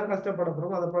 கொஞ்ச நாள் தான் கஷ்டப்பட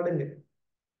போறோம், அதை படுங்க.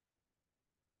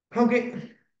 ஓகே.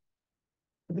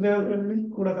 இதுல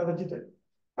கூட கதைச்சிட்டு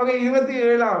ஓகே.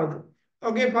 27வது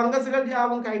ஓகே. பங்கசுகள்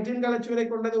யாவும் கயிற்றின் கலச்சுவரை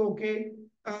கொண்டது. ஓகே.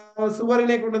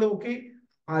 சுவரினை கொண்டது. ஓகே.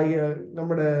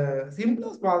 நம்மட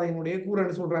சிம்ப்ளஸ் பாதையினுடைய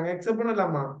கூறுன்னு சொல்றாங்க, எக்ஸெப்ட்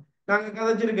பண்ணலாமா? நாங்க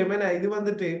கதைச்சிருக்கோமே இது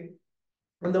வந்துட்டு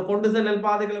அந்த கொண்டு செல்லல்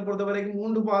பாதைகளை பொறுத்த வரைக்கும்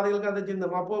 3 பாதைகள்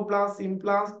கதைச்சிருந்தோம். அப்போ பிளாஸ்,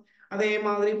 சிம்ப்ளாஸ், அதே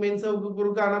மாதிரி மென்சவுக்கு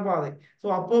குறுக்கான பாதை. ஸோ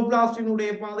அப்போ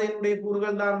பிளாஸ்டினுடைய பாதையினுடைய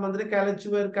கூறுகள் தான் வந்துட்டு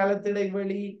கலச்சுவர்,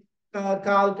 களத்திடைவெளி,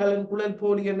 கால் கலன் குழல்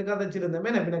போலி என்று கதைச்சிருந்தோம்.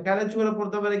 என்ன கலச்சுவரை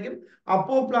பொறுத்த வரைக்கும்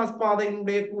அப்போ பிளாஸ்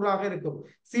பாதையினுடைய கூறாக இருக்கும்.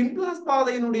 சிம்ப்ளாஸ்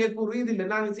பாதையினுடைய கூறு இது இல்லை.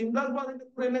 நாங்க சிம்ப்ளாஸ் பாதையினுடைய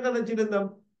கூறு என்ன கதைச்சிருந்தோம்?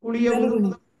 குழிய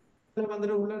விரல்குனி.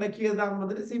 வந்துட்டு உள்ளடக்கியதாக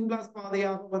வந்துட்டு சிம்ப்ளாஸ்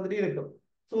பாதையாக வந்துட்டு இருக்கும்.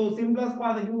 ஸோ சிம்ப்ளாஸ்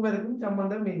பாதைக்கும் வரைக்கும்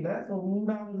சம்பந்தம் இல்லை. ஸோ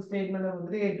 3வது ஸ்டேட்மெண்ட்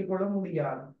வந்துட்டு ஏற்றுக்கொள்ள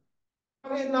முடியாது.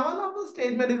 4வது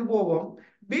ஸ்டேட்மெண்ட்டுக்கு போவோம்.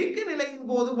 வீக்க நிலையின்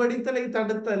போது வெடித்தலை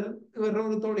தடுத்தல்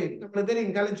ஒரு தொழில். நம்மளுக்கு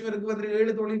தெரியும் கலைச்சுவருக்கு வந்துட்டு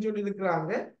 7 தொழில் சொல்லி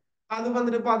இருக்கிறாங்க. அது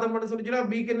வந்துட்டு பார்த்தோம்னு சொல்லிச்சுன்னா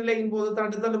வீக்க நிலையின் போது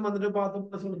தடுத்தலும் வந்துட்டு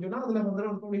பார்த்தோம்னு சொல்லிச்சோன்னா அதுல வந்துட்டு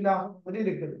ஒரு தொழிலாக வந்துட்டு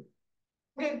இருக்குது.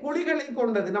 குழிகளை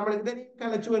கொண்டது. நம்மளுக்கு தெரியும்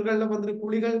கலைச்சுவர்கள்ல வந்துட்டு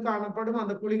குழிகள் காணப்படும்.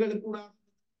 அந்த குழிகளுக்கு கூட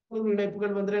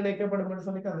இணைப்புகள் வந்துட்டு இணைக்கப்படும்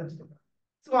சொல்லி கதைச்சிருக்காங்க.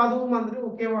 ஸோ அதுவும் வந்துட்டு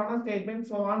முக்கியமான ஸ்டேட்மெண்ட்.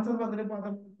 ஸோ ஆன்சர் வந்துட்டு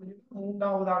பார்த்தோம்னா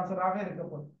 3வது ஆன்சராக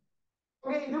இருக்கப்படும்.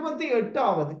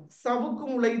 28வது சவுக்கு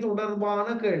முளை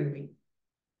தொடர்பான கேள்வி.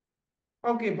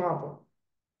 ஓகே பார்ப்போம்.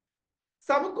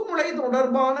 சவுக்கு முளை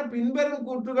தொடர்பான பின்வரும்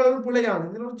கூற்றுகளுள் பிழையானது.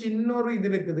 இதுல ஒரு சின்ன ஒரு இது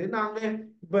இருக்குது. நாங்க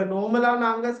இப்ப நார்மலா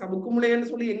நாங்க சவுக்கு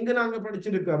முளைன்னு சொல்லி எங்க நாங்க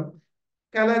படிச்சிருக்கோம்?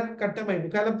 கல கட்டமைப்பு,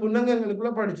 கல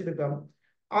புன்னகங்களுக்குள்ள படிச்சிருக்கோம்.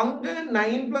 அங்க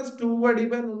 9+2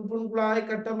 வடிவ நுண்புண்குழாய்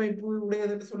கட்டமைப்பு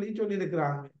உடையதுன்னு சொல்லி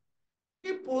இருக்கிறாங்க.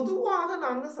 பொதுவாக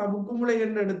நாங்க சவுக்கு முளை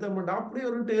என்று எடுத்தோம்னா அப்படி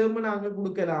ஒரு டேர்ம் நாங்க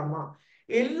கொடுக்கலாமா?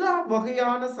 எல்லா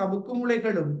வகையான சவுக்கு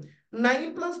முளைகளும்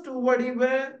 9+2 வடிவ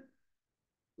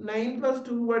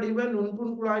 9+2 வடிவ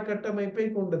நுண்புண் குழாய் கட்டமைப்பை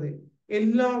கொண்டது.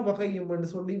 எல்லா வகையும் என்று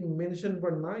சொல்லி மென்ஷன்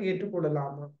பண்ணா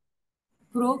ஏற்றுக்கொள்ளலாமா?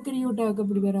 ப்ரோகரியோட்டாக்கு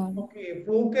அப்படி வராது. ஓகே.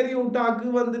 ப்ரோகரியோட்டாக்கு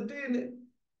வந்துட்டு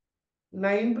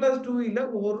 9+2 இல்ல,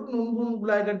 ஒரு நுண்புண்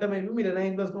குழாய் கட்டமைப்பும் இல்லை.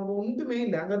 9+2 ஒன்றுமே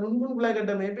இல்லை, அங்க நுண்புண் குழாய்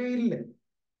கட்டமைப்பே இல்லை.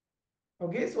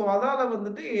 ஓகே. சோ அதால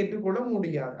வந்துட்டு ஏற்றுக்கொள்ள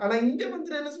முடியாது. ஆனா இங்க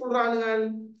வந்துட்டு என்ன சொல்றாங்க?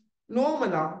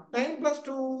 நோமலா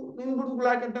 9+2 நுண்புண்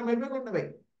குழாய் கட்டமைப்பை கொண்டவை.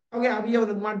 ஓகே. அவைய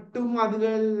வந்து மட்டும்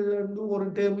அதுகள் வந்து ஒரு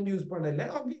டேர்ம் யூஸ் பண்ணல.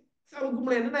 ஓகே. சவுக்கு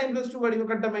முளை என்ன 9+2 வடிவ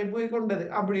கட்டமைப்பை கொண்டது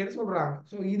அப்படின்னு சொல்றாங்க.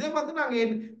 சோ இதை வந்து நாங்க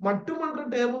மட்டுமன்ற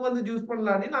டேர்ம் வந்து யூஸ்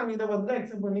பண்ணலான்னு நாங்க இதை வந்து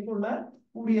அக்செப்ட் பண்ணி கொள்ள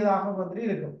கூடியதாக வந்துட்டு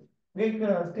இருக்கும்.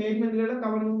 ஸ்டேட்மெண்ட்களை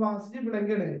கவனம் வாசிச்சு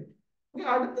விளங்கிடுங்க.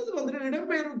 அடுத்தது வந்துட்டு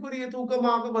இடம்பெயர்வுக்குரிய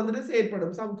தூக்கமாக வந்துட்டு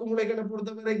செயற்படும். சவுக்கு முளைகளை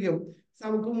பொறுத்த வரைக்கும்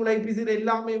சவுக்கு முளை பிசிறு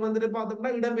எல்லாமே வந்துட்டு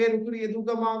பார்த்தோம்னா இடம்பெயர்வுக்குரிய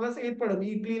தூக்கமாக செயற்படும்.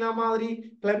 ஈக்ளீனா மாதிரி,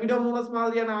 கிளமிடோமோனஸ்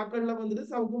மாதிரியான ஆட்கள்ல வந்துட்டு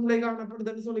சவுக்கு முளை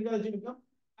காணப்படுதுன்னு சொல்லி கழிச்சிருக்கோம்.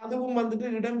 அதுவும் வந்துட்டு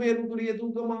இடம்பெயர்வுக்குரிய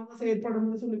தூக்கமாக செயற்படும்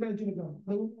சொல்லி கழிச்சிருக்கோம்.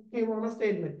 அதுவும் முக்கியமான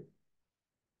ஸ்டேட்மெண்ட்.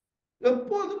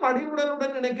 எப்போதும்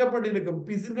அடியுடலுடன் இணைக்கப்பட்டிருக்கும்.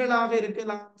 பிசிர்களாக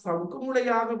இருக்கலாம், சவுக்கு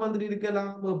முளையாக வந்துட்டு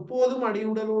இருக்கலாம், எப்போதும்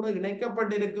அடியுடலோடு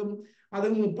இணைக்கப்பட்டிருக்கும்.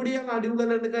 அதுவும் இப்படியான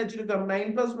அடியுடல் என்று கழிச்சிருக்கோம்.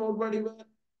 9+4 வடிவ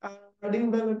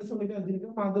அடியுடல் என்று சொல்லி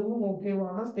கழிச்சிருக்கோம். அதுவும்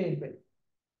ஓகேவான ஸ்டேட்மெண்ட்.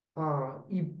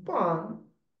 இப்ப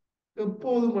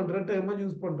எப்போதும் என்ற டேர்மை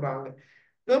யூஸ் பண்றாங்க.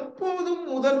 எப்போதும்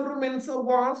முதல்வர்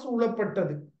மென்சவால்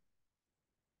சூழப்பட்டது.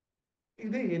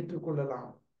 இதை ஏற்றுக்கொள்ளலாம்.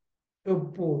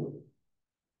 எப்போதும்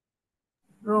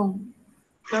ராங்.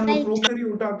 நாங்க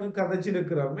ப்ரோகரியோட்டாக்கு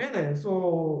கதைச்சிருக்கிறோமே. சோ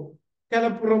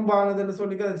கிளப்புறம்பானதுன்னு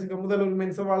சொல்லி கதைச்சிருக்கோம். முதல்வர்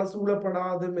மென்சவால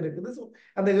சூழப்படாதும் இருக்குது. ஸோ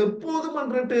அந்த எப்போதும்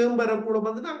என்ற டேர்ம் வரக்கூட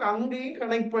வந்து நாங்க அங்கேயும்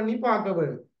கனெக்ட் பண்ணி பார்க்க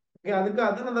வேண்டும். அதுக்கு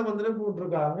அதை வந்துட்டு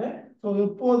போட்டிருக்காங்க. ஸோ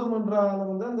எப்போதும் என்றால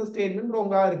வந்து அந்த ஸ்டேட்மெண்ட்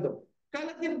ரொங்கா இருக்கும்.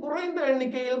 கலத்தின் குறைந்த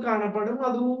எண்ணிக்கையில் காணப்படும்.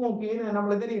 அதுவும் ஓகே.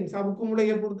 நம்மளுக்கு தெரியும் சவுக்கு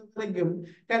முளையை பொறுத்த வரைக்கும்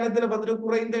கலத்துல வந்துட்டு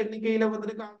குறைந்த எண்ணிக்கையில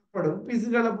வந்துட்டு காணப்படும்.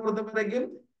 பிசுகளை பொறுத்த வரைக்கும்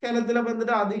கிணத்துல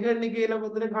வந்துட்டு அதிக எண்ணிக்கையில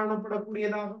வந்துட்டு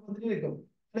காணப்படக்கூடியதாக வந்துட்டு இருக்கும்.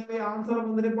 எனவே ஆன்சரை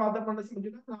வந்துட்டு பார்த்த பண்ண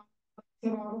செஞ்சுன்னா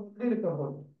வந்துட்டு இருக்க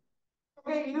போகுது.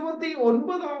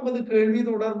 29வது கேள்வி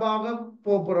தொடர்பாக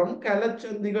போப்புறம்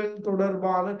கலச்சந்திகள்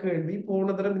தொடர்பான கேள்வி.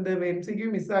 போன தரம் இந்த எம்சிக்யூ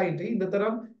மிஸ் ஆயிட்டு, இந்த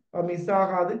தரம் மிஸ்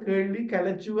ஆகாது. கேள்வி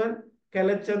கலச்சுவர்,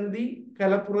 கலச்சந்தி,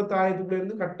 கலப்புறத்தாயத்துல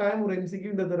இருந்து கட்டாயம் ஒரு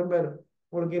எம்சிக்யூ இந்த தரம் வரும்.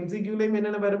 உங்களுக்கு எம்சிக்யூலயும்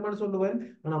என்னென்ன வருமானு சொல்லுவேன்.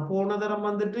 ஆனா போன தரம்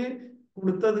வந்துட்டு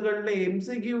கொடுத்ததுகள்ல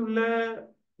எம்சிக்யூல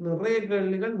நிறைய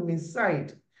கேள்விகள் மிஸ்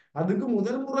ஆயிட்டு. அதுக்கு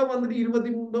முதல் முறை வந்துட்டு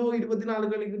 23 24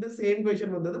 கேள்விக்கிட்ட சேம்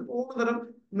கொஸ்டின் வந்தது. போன தரம்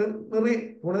நிறைய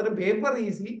போன தரம் பேப்பர்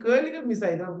ஈஸி, கேள்விகள் மிஸ்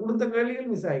ஆயிட்டு. நான் கொடுத்த கேள்விகள்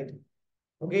மிஸ் ஆயிட்டு.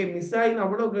 ஓகே, மிஸ் ஆகி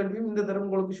அவ்வளவு கேள்வியும் இந்த தரம்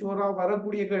உங்களுக்கு ஷூரா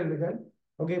வரக்கூடிய கேள்விகள்.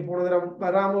 ஓகே, போன தரம்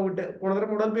வராம விட்டு போன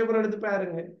தரம் முதல் பேப்பர் எடுத்து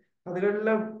பாருங்க.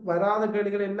 அதுகள்ல வராத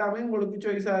கேள்விகள் எல்லாமே உங்களுக்கு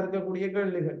சாய்ஸா இருக்கக்கூடிய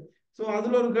கேள்விகள். சோ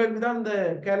அதுல ஒரு கேள்விதான் இந்த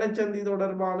கலச்சந்தி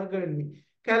தொடர்பான கேள்வி.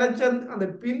 கலச்சந்த் அந்த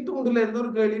பின்தூண்டுல இருந்து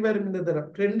ஒரு கேள்வி வரும் இந்த தரம்.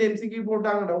 2 எம்சிக்யூ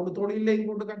போட்டாங்கடா, ஒன்று தொழிலையும்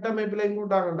போட்டு கட்டமைப்புலையும்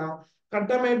போட்டாங்கடா.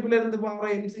 கட்டமைப்புல இருந்து பாக்குற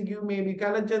எம்சிக்யூ மேபி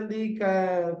கலச்சந்தி,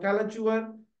 கலச்சுவர்,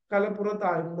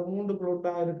 கலப்புறத்தாய் இந்த 3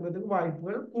 இருக்கிறதுக்கு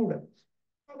வாய்ப்புகள் கூட.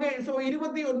 ஓகே, சோ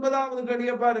 29வது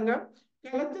கேள்வியை பாருங்க.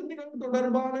 கலச்சந்திகள்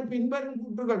தொடர்பான பின்வரும்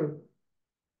கூற்றுகள்.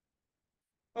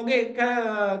 ஓகே,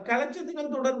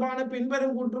 கலச்சந்திகள் தொடர்பான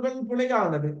பின்வரும் கூற்றுகள்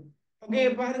பிழையானது. ஓகே,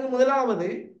 பாருங்க. முதலாவது,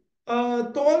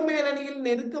 தோல் மேலணியில்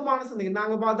நெருக்கமான சந்திகள்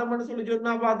நாங்க பார்த்தோம்னு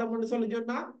சொல்லி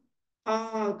சொன்னா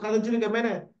கதைச்சிருக்கமே.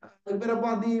 இவரை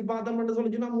பார்த்தோம்னு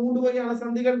சொல்லி சொன்னா 3 வகையான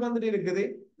சந்திகள் வந்துட்டு இருக்குது.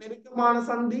 நெருக்கமான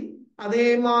சந்தி, அதே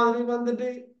மாதிரி வந்துட்டு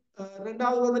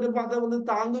ரெண்டாவது வந்துட்டு பார்த்தா வந்து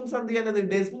தாங்கும் சந்தி அல்லது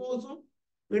டெஸ்மோஸும்,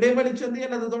 இடைவெளி சந்தி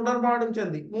அல்லது தொடர்பாடும்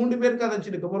சந்தி. 3 பேர்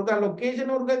கதைச்சிருக்கோம். ஒருக்கா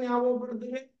லொகேஷன் ஒருக்கா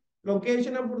ஞாபகப்படுத்துங்க.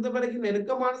 லொகேஷனை பொறுத்த வரைக்கும்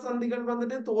நெருக்கமான சந்திகள்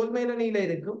வந்துட்டு தோல் மேலணியில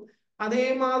இருக்கும். அதே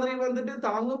மாதிரி வந்துட்டு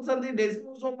தாங்கும் சந்தி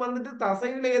டெஸ்மோசோம் வந்துட்டு தசை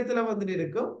இழையத்துல வந்துட்டு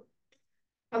இருக்கும்.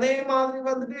 அதே மாதிரி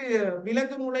வந்துட்டு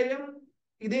விலங்கு முளையம்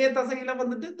இதே தசையில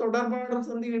வந்துட்டு தொடர்பாடும்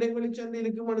சந்தி இடைவெளி சந்தி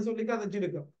இருக்கும்னு சொல்லி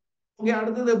கதைச்சிருக்கோம். ஓகே,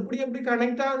 அடுத்தது எப்படி எப்படி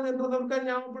கனெக்ட் ஆகுதுன்றதற்கா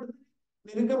ஞாபகப்படுத்து.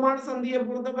 நெருக்கமான சந்தியை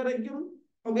பொறுத்த வரைக்கும்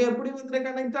ஓகே எப்படி வந்துட்டு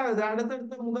கனெக்ட் ஆகுது,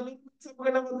 அடுத்தடுத்த முதல்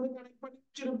வந்துட்டு கனெக்ட் பண்ணி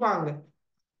வச்சிருப்பாங்க.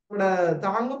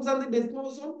 தாங்கும் சந்தி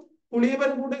டெஸ்மோஸும்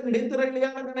புலியவன் கூட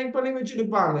இடைத்திரையால கனெக்ட் பண்ணி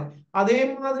வச்சிருப்பாங்க. அதே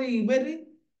மாதிரி இவரு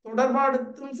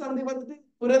தொடர்பாடுத்தும் சந்தி வந்துட்டு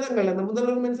புரதங்கள், அந்த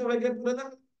முதல்வர் வைக்கிற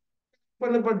புரதங்கள்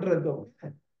பண்ணப்பட்டிருக்கும்.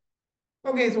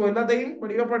 ஓகே, சோ எல்லாத்தையும்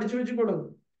வடிவா படிச்சு வச்சு கொடுங்க.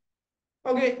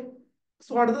 ஓகே,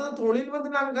 சோ அடுத்தது தொழில் வந்து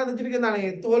நாங்க கதைச்சிருக்கேன் தானே.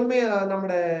 தோல்மை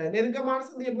நம்மட நெருக்கமான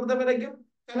சந்தியை பொறுத்த வரைக்கும்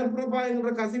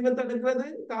கலப்புறப்பாயங்கிற கசிவை தடுக்கிறது.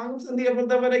 தாங்கும் சந்தியை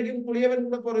பொறுத்த வரைக்கும் புலியவன்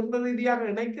கூட பொருந்த ரீதியாக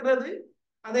இணைக்கிறது.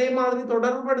 அதே மாதிரி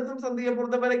தொடர்புபடுத்தும் சந்தியை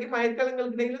பொறுத்த வரைக்கும்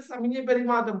அயற்கலங்களுக்கு இடையில சமிஞ்சை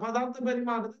பரிமாற்றம், பதார்த்த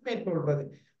பரிமாற்றத்தை மேற்கொள்றது.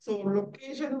 சோ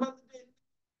லொகேஷன் வந்துட்டு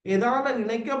எதால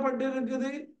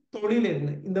இணைக்கப்பட்டிருக்குது, தொழில் என்ன,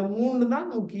 இந்த 3 தான்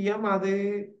முக்கியம். அது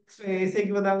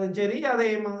எஸ்ஐக்கு வந்தாலும் சரி, அதே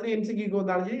மாதிரி எம்சிக்கு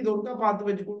வந்தாலும் சரி, இது ஒருக்கா பார்த்து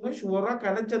வச்சுக்கோங்க. ஷுவரா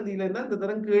கலச்சந்தியில இருந்தா இந்த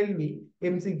தரம் கேள்வி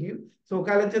எம்சிக்யூ. சோ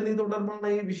கலச்சந்தி தொடர்பான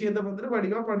விஷயத்தை வந்துட்டு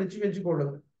வடிவா படிச்சு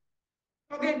வச்சுக்கொள்ளுங்க.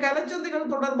 ஓகே,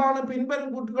 கலச்சந்திகள் தொடர்பான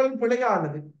பின்வரும் கூற்றுகள்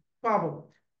பிழையானது. பாப்போம்.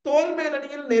 தோல்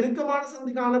மேலணியில் நெருக்கமான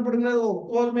சந்தி காணப்படுகிறது.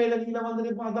 தோல் மேலணியில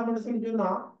வந்துட்டு பார்த்தோம்னு சொல்லி சொன்னா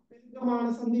நெருக்கமான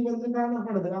சந்தி வந்து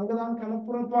காணப்படுது. அங்கதான்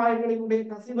கலப்புறப்பாயங்களினுடைய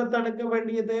கசிவை தடுக்க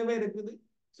வேண்டிய தேவை இருக்குது.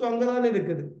 சோ அங்கதான்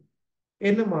இருக்குது.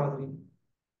 என்ன மாதிரி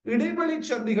இடைவெளி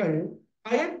சந்திகள்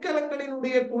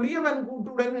அயற்கலங்களினுடைய குளியவன்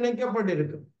கூட்டுடன்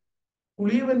இணைக்கப்பட்டிருக்கு.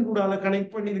 குளியவன் கூடால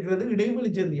கனெக்ட் பண்ணி இருக்கிறது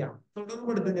இடைவெளி சந்தியா,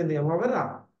 தொடர்படுத்த சந்தியா அவரா?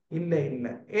 இல்ல இல்ல.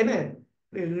 ஏன்னா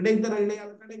இடைத்தர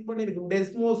இடையால் கனெக்ட் பண்ணிருக்கும்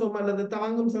டெஸ்மோசோம் அல்லது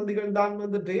தாங்கும் சந்திகள் தான்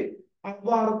வந்துட்டு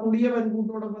அவ்வாறு குடியவன்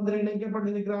கூட்டோட வந்து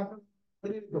இணைக்கப்பட்டிருக்கிறார்கள்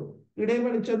இருக்கும்.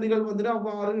 இடைவெளி சந்திகள் வந்துட்டு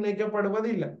அவ்வாறு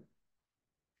இணைக்கப்படுவதில்லை.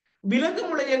 விலங்கு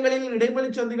முளையங்களில் இடைவெளி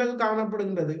சந்திகள்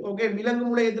காணப்படுகின்றது. ஓகே, விலங்கு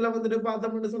முளையத்துல வந்துட்டு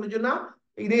பார்த்தோம்னு சொல்லி சொன்னா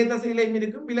இதே தசையிலையும்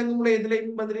இருக்கும், விலங்கு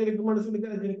முளையத்திலையும் வந்துட்டு இருக்கும்னு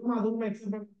சொல்லி இருக்கும். அதுவும்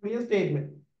அக்செப்ட் பண்ணக்கூடிய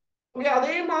ஸ்டேட்மெண்ட். ஓகே,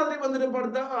 அதே மாதிரி வந்துட்டு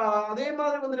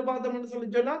பார்த்தோம்னு சொல்லி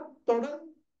சொன்னா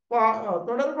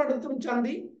தொடர்படுத்தும்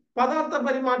சந்தி பதார்த்த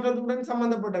பரிமாற்றத்துடன்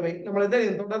சம்பந்தப்பட்டவை. நம்மளுக்கு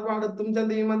தெரியும் தொடர்படுத்தும்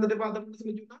சந்தியும் வந்துட்டு பார்த்தோம்னு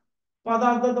சொல்லி சொன்னா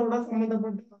பதார்த்தத்தோட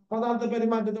சம்பந்தப்பட்ட பதார்த்த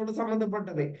பரிமாற்றத்தோட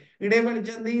சம்பந்தப்பட்டவை. இடைவெளி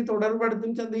சந்தி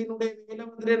தொடர்படுத்தும் சந்தியினுடைய வேலை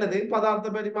வந்துட்டு என்னது, பதார்த்த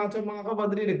பரிமாற்றமாக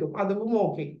வந்துட்டு இருக்கும். அதுவும்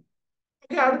ஓகே.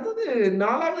 அடுத்தது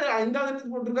 4வது 5வது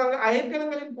போட்டிருக்காங்க.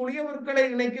 அயற்கலங்களின் புளியவர்களை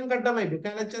இணைக்கும் கட்டமைப்பு.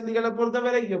 கலச்சந்திகளை பொறுத்த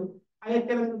வரைக்கும்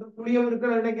அயற்கலங்கள்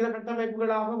புளியவர்களை இணைக்கிற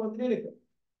கட்டமைப்புகளாக வந்து இருக்கு.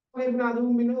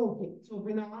 அதுவும் ஓகே. சோ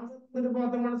பின்ன ஆன்சர்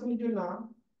பார்த்தோம்னு சொல்லி சொன்னா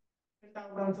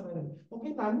 2வது ஆன்சர் வரும். ஓகே,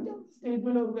 இந்த 5வது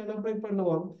ஸ்டேட்மெண்ட் ஒரு எலபரேட்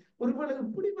பண்ணுவோம். ஒருவேளை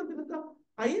இப்படி வந்திருக்கா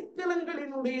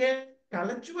அயற்கலங்களினுடைய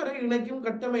கலச்சுவரை இணைக்கும்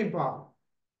கட்டமைப்பா?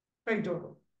 ரைட்.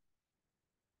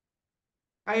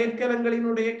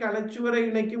 அயற்கலங்களினுடைய கலச்சுவரை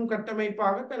இணைக்கும்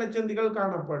கட்டமைப்பாக கலச்சந்திகள்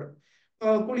காணப்படும்.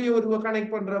 குழிய உருவ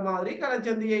கனெக்ட் பண்ற மாதிரி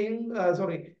கலச்சந்தியையும்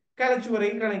சாரி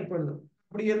கலச்சுவரையும் கனெக்ட் பண்ணும்.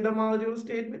 அப்படி எந்த மாதிரி ஒரு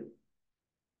ஸ்டேட்மெண்ட்?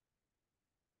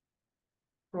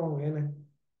 என்ன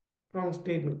ராங்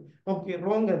ஸ்டேட்மெண்ட். ஓகே,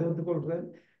 ராங், அது ஒத்துக்கொள்றேன்.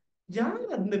 யார்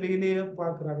அந்த வேலையை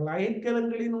பார்க்கறாங்க?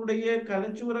 அயற்கலங்களினுடைய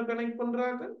கலைச்சுவரை கனெக்ட்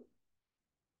பண்றாங்க.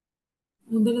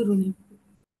 முதலுரு இணைப்பு.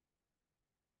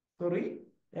 சாரி,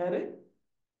 யாரு?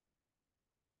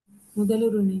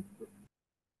 முதலுரு இணைப்பு.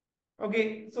 ஓகே,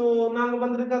 சோ நாங்க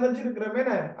வந்துட்டு கதைச்சிருக்கிறோம்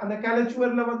என்ன, அந்த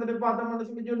கலைச்சுவர்ல வந்துட்டு பார்த்தோம்னு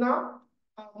சொல்லி சொன்னா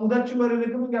முதச்சுவர்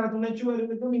இருக்கும், இங்கால துணைச்சுவர்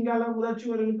இருக்கும், இங்கால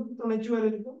முதச்சுவர் இருக்கும், துணைச்சுவர்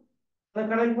இருக்கும். அதை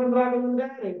கனெக்ட் பண்றாங்க வந்து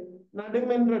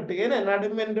நடுமென்றட்டு. ஏன்னா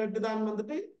நடுமென்றட்டு தான்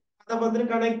வந்துட்டு அதை வந்துட்டு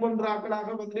கனெக்ட் பண்றாங்களாக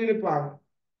வந்துட்டு இருப்பாங்க.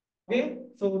 ஓகே,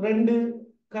 சோ ரெண்டு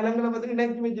கலங்களை வந்து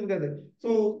இணைத்து வச்சிருக்காது.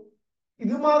 சோ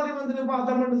இது மாதிரி வந்துட்டு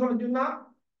பார்த்தோம்னு சொல்லி சொன்னா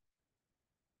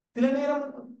சில நேரம்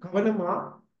கவனமா,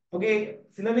 ஓகே,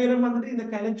 சில நேரம் வந்துட்டு இந்த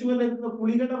கலைச்சுவல் இருக்கிற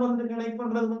புலிகளை வந்து கனெக்ட்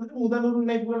பண்றது வந்துட்டு முதலுறு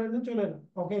இணைப்புகள் சொல்லலாம்.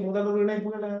 ஓகே, முதலுறு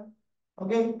இணைப்புகளை.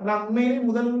 ஓகே, ஆனா உண்மையிலே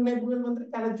முதலுறு இணைப்புகள் வந்து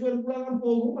கலைச்சுவலுக்குள்ள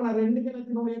போகும். ஆனா ரெண்டு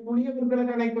கலத்தினுடைய புளிய பொருட்களை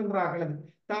கனெக்ட் பண்றாங்க.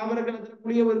 தாவர கலத்துல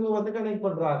புளிய பொருட்களை வந்து கனெக்ட்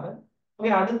பண்றாங்க.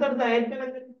 ஓகே, அடுத்தடுத்த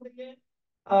அயற்கலங்களுடைய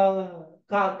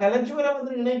கலைச்சுவரை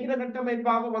வந்து இணைக்கிற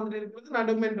கட்டமைப்பாக வந்துட்டு இருக்கிறது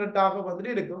நடுமென்றட்டாக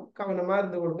வந்துட்டு இருக்கும். கவனமா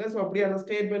இருந்து கொடுங்க. சோ அப்படியான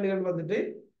ஸ்டேட்மெண்ட்கள் வந்துட்டு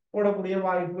போடக்கூடிய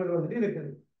வாய்ப்புகள் வந்துட்டு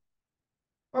இருக்குது.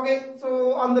 ஓகே, சோ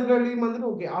அந்த கேள்வி வந்துட்டு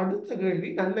ஓகே. அடுத்த கேள்வி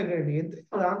நல்ல கேள்வி.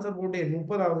 எத்தனை ஆன்சர் போட்டேன்?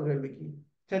 30வது கேள்விக்கு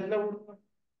செட்ல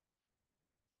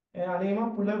அநேகமா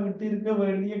புள்ள விட்டு இருக்க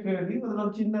வேண்டிய கேள்வி. அதுல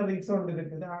ஒரு சின்ன ரிக்ஸ் ஒன்று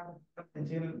இருக்குது.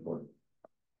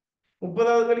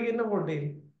 30வது கேள்விக்கு என்ன போட்டேன்?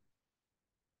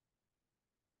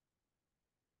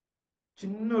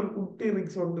 சின்ன ஒரு குட்டி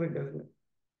ரிக்ஸ் ஒன்று இருக்குது.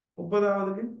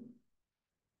 30வதுக்கு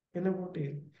என்ன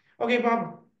போட்டேன்? ஓகே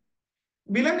பாப்போம்.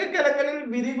 விலங்கு கலங்களில்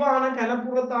விரிவான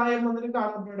கலப்புற தாயம் வந்துட்டு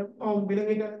காணப்படும்.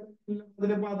 விலங்கு கலங்களில்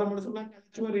வந்துட்டு பார்த்தோம்னு சொன்னா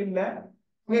கலச்சுவர் இல்ல.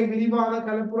 ஓகே, விரிவான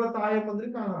கலப்புற தாயம்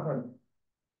வந்துட்டு காணப்படும்.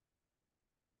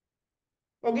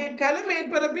 ஓகே, கல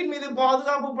மேற்பரப்பின் மீது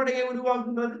பாதுகாப்பு படையை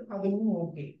உருவாக்குன்றது, அதுவும்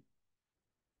ஓகே.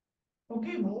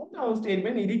 ஓகே, மூன்றாவது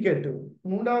ஸ்டேட்மெண்ட் இருக்கட்டும்.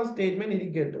 மூன்றாவது ஸ்டேட்மெண்ட்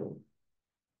இருக்கட்டும்.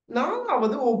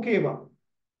 நாலாவது ஓகேவா?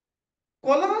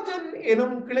 கொலாஜன்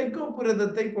எனும் கிளைக்கோ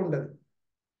புரதத்தை கொண்டது.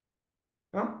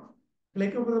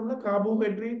 கிளைக்கோ புரதம்னா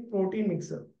கார்போஹைட்ரேட் புரோட்டீன்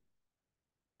மிக்சர்,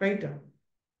 ரைட்டா?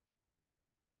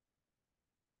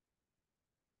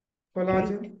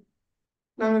 கொலாஜன்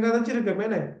நாங்க கதைச்சிருக்கோம்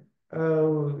என்ன,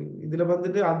 இதுல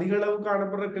வந்துட்டு அதிக அளவு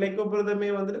காணப்படுற கிளைக்கோ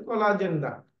புரதமே வந்துட்டு கொலாஜன்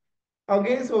தான்.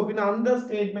 ஓகே, சோ பின்ன அந்த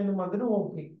ஸ்டேட்மெண்ட் வந்துட்டு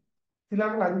ஓகே.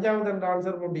 சிலாக்கள் 5வது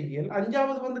ஆன்சர் போட்டிகள்.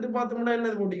 5வது வந்துட்டு பார்த்தோம்னா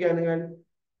என்னது போட்டிக்கானுங்க?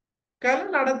 கல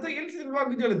நடத்தையில்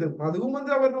செல்வாக்கு செலுத்தும். அதுவும்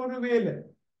வந்து அவர் ஒரு வேலை.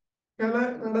 கல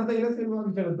நடத்தையில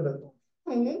செல்வாக்கு செலுத்துறது.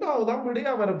 3வதுதான்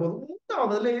விடையா வரப்போகுது.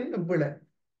 3வதுல என்ன பிழை?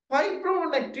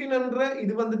 ஃபைப்ரோனெக்டின் என்ற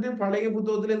இது வந்துட்டு பழைய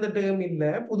புத்தகத்துல இந்த டேர்ம் இல்ல,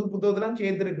 புது புத்தகத்துல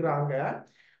சேர்த்திருக்கிறாங்க.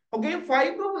 ஓகே,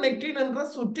 ஃபைப்ரோனெக்டின் என்ற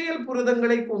சுற்றியல்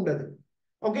புரதங்களை கொண்டது.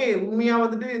 ஓகே, உண்மையா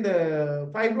வந்துட்டு இந்த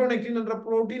ஃபைப்ரோனெக்டின் என்ற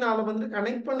புரோட்டீனால வந்துட்டு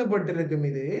கனெக்ட் பண்ணப்பட்டிருக்கும்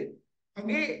இது.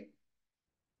 ஓகே,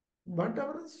 பட்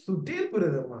அவர் சுற்றியல்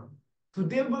புரதமா?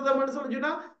 சுற்றியல் புரதம்னு சொல்லிச்சுன்னா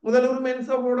முதலொரு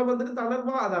மென்சவோட வந்துட்டு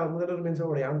தளர்வா, அதாவது முதலொரு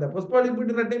மென்சவோட அந்த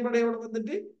புஷ்பலிப்பிட்டு இரட்டைப்படையோட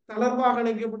வந்துட்டு தளர்வாக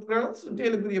இணைக்கப்பட்டிருக்காங்க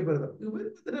சுற்றியலுக்குரிய புரதம். இவர்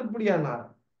வந்துட்டு எப்படியானா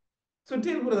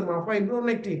சுற்றியல் புரதமா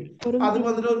ஃபைப்ரோனெக்டின்? அது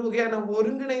வந்துட்டு ஒரு வகையான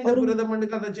ஒருங்கிணைந்த புரதம்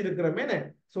கதைச்சிருக்கிறோமே.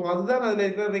 சோ அதுதான் அதுல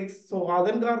இருக்கிற ரிக்ஸ். சோ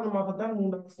அதன் காரணமாகத்தான்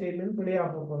 3வது ஸ்டேட்மெண்ட்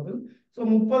விடையாக போகிறது. சோ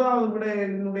 30வது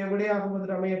விடையினுடைய விடையாக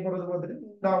வந்துட்டு அமைய போறது வந்துட்டு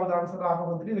 3வது ஆன்சராக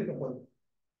வந்துட்டு இருக்க போகுது.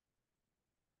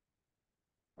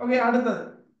 ஓகே, அடுத்தது.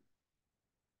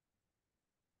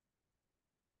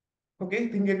 ஓகே,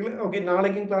 திங்கட்கிழமை. ஓகே,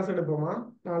 நாளைக்கும் கிளாஸ் எடுப்போமா?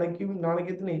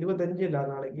 நாளைக்கு எத்தனை? 25 இல்ல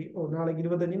நாளைக்கு. நாளைக்கு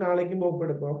 25. நாளைக்கும் வகுப்பு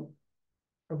எடுப்போம்.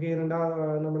 ஓகே,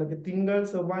 நம்மளுக்கு திங்கள்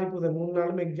செவ்வாய் புதன் 3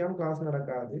 நாளும் எக்ஸாம் கிளாஸ்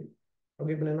நடக்காது.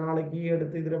 ஓகே, இப்ப நாளைக்கு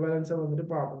எடுத்து இதுல பேலன்ஸை வந்துட்டு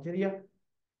பார்ப்போம். சரியா?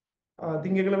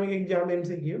 திங்கட்கிழமைக்கு exam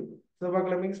MCQ,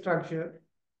 செவ்வாய்க்கிழமைக்கு structure,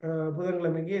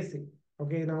 புதன்கிழமைக்கு SC.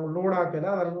 Okay, நான் லோட் ஆக்கல,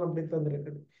 அதெல்லாம் அப்படி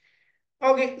தந்துருக்குது.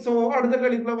 ஓகே, சோ அடுத்த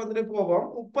கேள்விக்குள்ள வந்துட்டு போவோம்.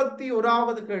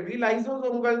 31வது கேள்வி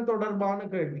லைசோசோம்கள் தொடர்பான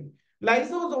கேள்வி.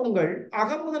 லைசோசோம்கள்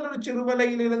அகமுதலர்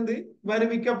சிறுவலையிலிருந்து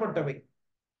வருவிக்கப்பட்டவை.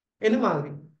 என்ன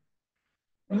மாதிரி?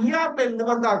 ஈயாப்ல இருந்து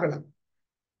வந்தாகலாம்.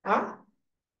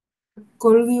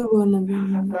 கொள்கை உபகரணங்கள்.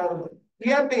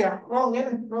 ஈயாப்லையா?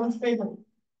 Wrong statement.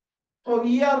 சோ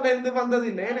ஈஆர்ல இருந்து வந்தது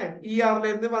இல்லை. என்ன, ஈஆர்ல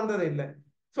இருந்து வந்தது இல்லை.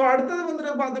 சோ அடுத்தது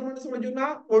வந்துட்டு பார்த்தோம்னு சொல்லி சொன்னா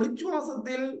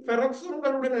ஒளிச்சுவாசத்தில்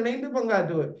பெரோக்சோம்களுடன் இணைந்து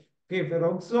பங்காற்றுவர். ஓகே,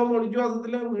 பெரோக்சோம்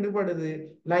ஒளிச்சுவாசத்துல ஈடுபடுது.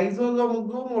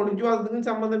 லைசோசோமுக்கும் ஒளிச்சுவாசத்துக்கும்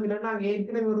சம்பந்தம் இல்லை. நாங்க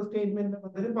ஏற்கனவே ஒரு ஸ்டேட்மெண்ட்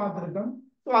வந்துட்டு பார்த்திருக்கோம்.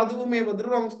 ஸோ அதுவுமே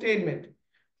வந்துட்டு ராங் ஸ்டேட்மெண்ட்.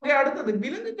 ஓகே, அடுத்தது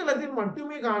விலங்கு களத்தில்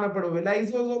மட்டுமே காணப்படுவது.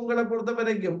 லைசோசோம்களை பொறுத்த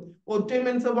வரைக்கும் ஒற்றை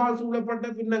மென்சவால் சூழப்பட்ட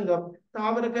பின்னங்கம்,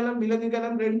 தாவரக்கலம், விலங்கு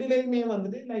கலம் ரெண்டுலையுமே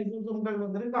வந்துட்டு லைசோசோம்கள்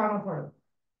வந்துட்டு காணப்படும்.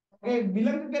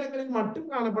 விலங்கு கலங்களில்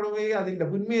மட்டும் காணப்படுவே அது இல்லை.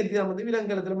 புன்மையத்தில் வந்து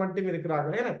விலங்குகளத்தில் மட்டும்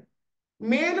இருக்கிறார்கள். ஏன்னா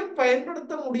மேலும்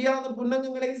பயன்படுத்த முடியாத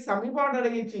புன்னகங்களை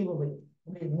சமிபாடடைய செய்பவை.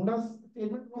 மூன்றாவது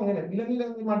ஸ்டேட்மெண்ட்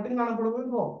விலங்குகள் மட்டும்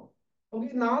காணப்படுவோம். ஓகே,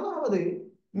 நாலாவது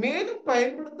மேலும்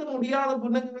பயன்படுத்த முடியாத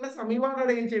புன்னகங்களை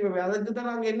சமிபாடடைய செய்பவை. அதுக்கு தான்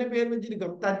நாங்க என்ன பேர்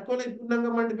வச்சிருக்கோம்? தற்கொலை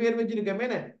புன்னகம் பேர் வச்சிருக்கோம்.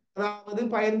 என்ன அதாவது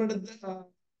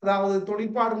அதாவது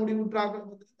தொழிற்பாடு முடிவுற்றாக்கள்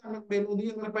வந்து தங்களுடைய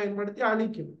முதியங்களை பயன்படுத்தி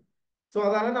அழிக்கும். சோ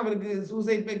அதனால அவருக்கு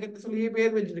சூசைட் பேக்கெட் சொல்லியே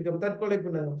பேர் வச்சிருக்கோம், தற்கொலை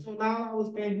புன்னகம். சோ நாலாவது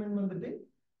ஸ்டேட்மெண்ட் வந்துட்டு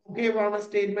முக்கியமான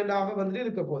ஸ்டேட்மெண்டாக வந்துட்டு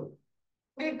இருக்க போகுது.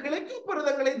 கிளைக்க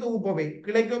புரதங்களை தொகுப்பவை.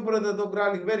 கிளைக்க புரத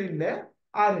தொகுறால் இவர் இல்ல,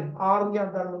 ஆறு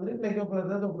ஆரம்பியாத்தான் வந்து கிளைக்க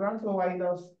புரத தொகுறால். சோ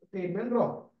ஐந்தாவது ஸ்டேட்மெண்ட் ரோ.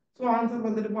 சோ ஆன்சர்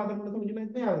வந்துட்டு பார்த்தோம்னா கொஞ்சம்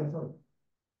எத்தனையாவது? சாரி,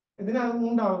 எத்தனை?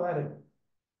 மூன்றாவதா இருக்கு.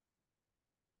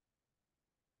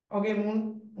 ஓகே,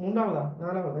 மூன்றாவதா?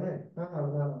 நாலாவது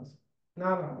நாலாவது நாலாவது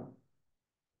நாலாவது.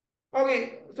 ஓகே,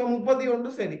 சோ 31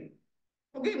 சரி.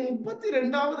 ஓகே,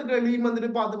 32வது கேள்வியும் வந்துட்டு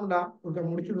பார்த்தோம்னா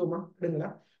முடிச்சுடுவோமா? எடுங்களா.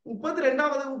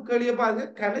 32வது கேள்வியை பாருங்க.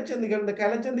 கலைச்சந்திகள். இந்த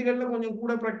கலைச்சந்திகள்ல கொஞ்சம்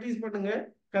கூட பிராக்டிஸ் பண்ணுங்க.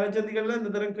 கலைச்சந்திகள்ல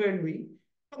இந்த தரம் கேள்வி.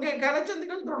 ஓகே,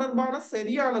 கலைச்சந்திகள் தொடர்பான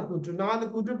சரியான கூற்று.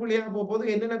 4 கூற்று புள்ளியாக போகும்போது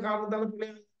என்னென்ன காரணத்தால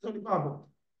புள்ளியாக சொல்லி பார்ப்போம்.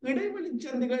 இடைவெளி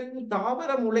சந்திகள்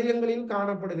தாவர முளையங்களில்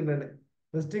காணப்படுகின்றன.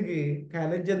 ஃபர்ஸ்ட்டுக்கு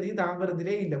கலைச்சந்தி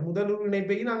தாவரத்திலே இல்லை. முதல்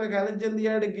இணைப்பையும் நாங்க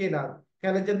கலைச்சந்தியா எடுக்க இயலாது.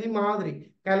 கலைச்சந்தி மாதிரி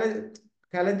கலை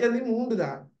கலைச்சந்தி 3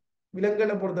 தான்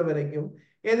விலங்குகளை பொறுத்த வரைக்கும்.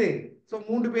 எது? சோ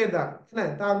 3 பேர் தான். என்ன?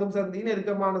 தாங்கும் சந்தி,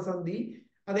 நெருக்கமான சந்தி,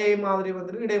 அதே மாதிரி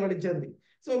வந்துட்டு இடைவெளி சந்தி.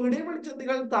 சோ இடைவெளி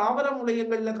சந்திகள் தாவர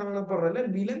முளையங்கள்ல காணப்படுறதுல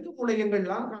விலங்கு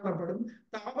முளையங்கள்லாம் காணப்படும்.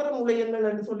 தாவர முளையங்கள்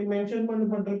என்று சொல்லி மென்ஷன்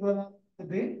பண்ணப்பட்டிருக்கிறதா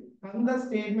வந்துட்டு அந்த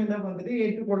ஸ்டேட்மெண்ட்டை வந்துட்டு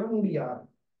ஏற்றுக்கொள்ள முடியாது.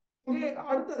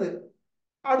 அடுத்தது,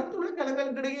 அடுத்துள்ள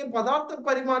கலங்களுக்கிடையே பதார்த்த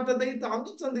பரிமாற்றத்தை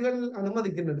தாங்கும் சந்திகள்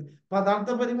அனுமதிக்கின்றன.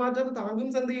 பதார்த்த பரிமாற்றம்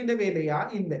தாங்கும் சந்தையின் வேலையா?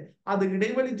 இல்லை, அது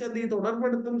இடைவெளி சந்தையை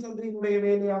தொடர்படுத்தும் சந்தையினுடைய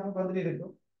வேலையாக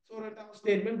பதிலிருக்கும்.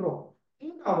 Statement row.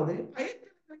 மூன்றாவது,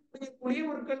 அயற்கலங்களுடைய குளிய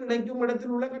உருக்கள் இணைக்கும்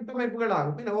இடத்தில் உள்ள கட்டமைப்புகள்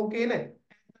ஆகும். ஓகேல,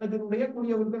 அதனுடைய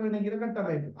குளிய உருக்கள் இணைக்கிற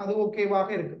கட்டமைப்பு அது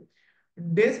ஓகேவாக இருக்கு.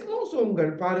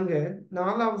 டெஸ்மோசோம்கள் பாருங்க,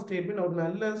 நாலாவது ஸ்டேட்மெண்ட் ஒரு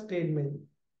நல்ல ஸ்டேட்மெண்ட்.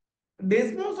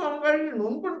 டெஸ்மோசோம்கள்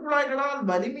நுண்புண் குழாய்களால்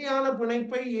வலிமையான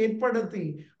பிணைப்பை ஏற்படுத்தி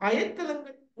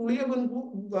அயற்கலங்கள்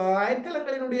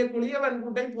அயற்கலங்களினுடைய குளியவன்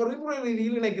கூட்டை பொறிமுறை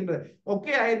ரீதியில் இணைக்கின்றன.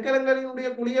 ஓகே, அயற்கலங்களினுடைய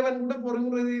குளியவன் கூட்டை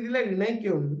பொறிமுறை ரீதியில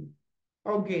இணைக்கும்.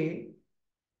 Okay,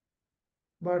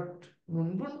 but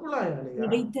நுண்புண் குழாயாலையா?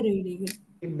 இடைத்தர இலைகள்.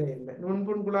 இல்ல இல்ல,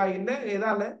 நுண்புண் குழாய் இல்ல.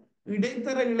 ஏதால?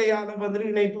 இடைத்தர இலையால வந்து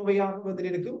இணைப்பவையாக வந்து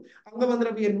இருக்கும். அங்க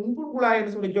வந்து நுண்புண்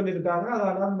குழாய்னு சொல்லியிருக்காங்க.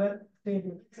 அதனால அந்த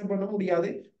ஸ்டேட்மெண்ட் அக்செப்ட் பண்ண முடியாது.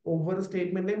 ஒவ்வொரு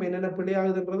ஸ்டேட்மெண்ட்லயும் என்னென்ன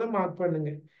பிழையாகுதுன்றதை மார்க்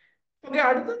பண்ணுங்க. ஓகே,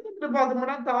 அடுத்தது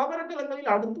பார்த்தோம்னா தாவர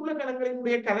கலங்களில் அடுத்துள்ள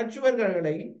கலங்களினுடைய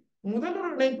கலச்சுவர்களை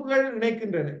முதல்வர் இணைப்புகள்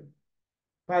இணைக்கின்றன.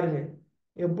 பாருங்க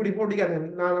எப்படி போட்டிக்காங்க.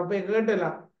 நான் அப்ப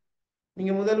கேட்டலாம்,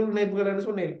 நீங்க முதல் இணைப்புகள்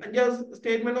சொன்னேன். அஞ்சாவது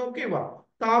ஸ்டேட்மெண்ட் ஓகேவா?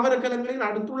 தாவர கலங்களின்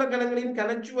அடுத்துள்ள கலங்களின்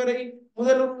கலச்சுவரை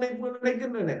முதல்வர் இணைப்புகள்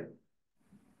இணைக்கின்றன.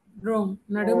 ரோங்.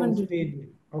 நடுமன்ற.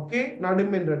 ஓகே,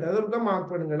 நடுமென்றது அது ஒரு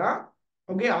மார்க் பண்ணுங்களா.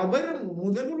 ஓகே, அவர்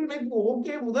முதல்வர் இணைப்பு.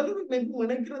 ஓகே, முதல்வர் இணைப்பு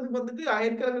இணைக்கிறது வந்துட்டு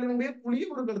அயற்கலங்களினுடைய புளிய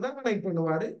உருக்கள் தான் கனெக்ட்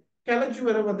பண்ணுவாரு.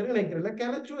 கிளச்சுவரை வந்துட்டு இணைக்கிறதுல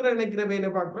கிளச்சுவரை இணைக்கிற வேலை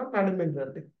பார்க்கலாம்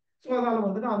நடுமென்றது. சோ அதனால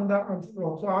வந்துட்டு அந்த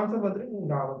ஆன்சர். சோ ஆன்சர் வந்துட்டு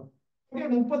 3வது. ஓகே,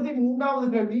 33வது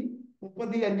கேள்வி.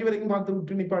 35 வரைக்கும் பார்த்து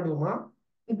விட்டு நிப்பாடுவோமா?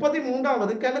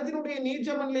 33வது, கிணத்தினுடைய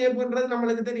நீர்ச்சமன் லேப்புன்றது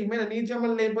நம்மளுக்கு தெரியுமே.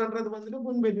 நீர்ச்சமன் லேப்புன்றது வந்துட்டு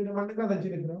புண்பெற்றிடம் வந்து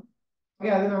கதைச்சிருக்கிறோம்.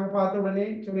 ஓகே, அது நம்ம பார்த்த உடனே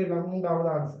சொல்லிடலாம். 3வது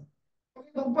ஆன்சர்.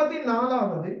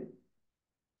 34வது.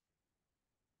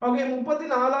 ஓகே,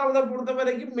 34வது பொறுத்த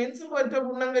வரைக்கும் மென்சுவற்ற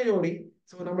புன்னங்க ஜோடி.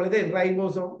 சோ நம்மளது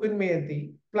ரைபோசோம், உண்மையத்தி,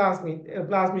 பிளாஸ்மிட்.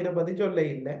 பிளாஸ்மிட பத்தி சொல்ல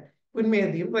இல்லை.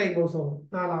 உண்மையத்தியும் ரைபோசோம்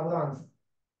 4வது ஆன்சர்.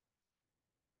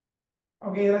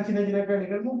 ஓகே, இதெல்லாம் சின்ன சின்ன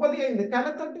கேள்விகள். 35,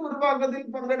 கலத்தட்டு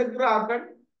உருவாக்கத்தில் பங்கெடுக்கிற ஆக்கள்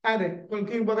யாரு?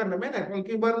 கொள்கை உபகரணமே.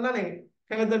 கொள்கை உபகரணம் தானே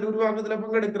கலத்தட்டு உருவாக்கத்துல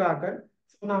பங்கெடுக்கிற ஆக்கள்.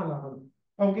 4வது.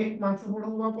 ஓகே, மார்க்ஸ்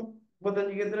போடுங்க பார்ப்போம்.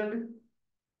 35க்கு எத்தனை?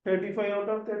 35 out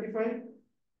of 35.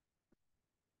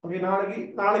 ஓகே,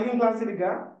 நாளைக்கும் கிளாஸ்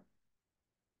இருக்கா?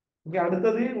 ஓகே,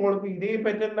 அடுத்தது உங்களுக்கு இதே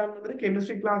பேட்டர்ன் வந்து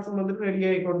கெமிஸ்ட்ரி கிளாஸ் வந்துட்டு ரெடி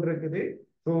ஆகி கொண்டிருக்குது.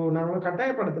 ஸோ நாங்கள்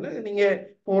கட்டாயப்படுத்தல, நீங்க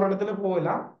போற இடத்துல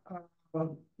போகலாம்.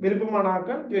 விருப்பமான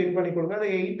ஆட்கள் ஜாயின் பண்ணி கொடுங்க. அது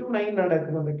 8 to 9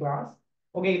 நடக்கும் அந்த கிளாஸ்.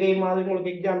 ஓகே, இதே மாதிரி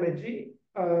உங்களுக்கு எக்ஸாம் வச்சு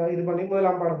இது பண்ணி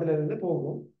 1ஆம் பாடத்துல இருந்து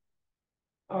போகும்.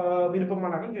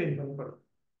 விருப்பமான ஆட்கள் ஜாயின் பண்ணி கொடுங்க.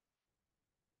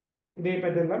 இதே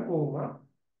பேட்டர்ன் போகுமா?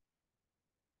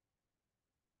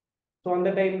 ஸோ அந்த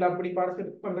டைம்ல அப்படி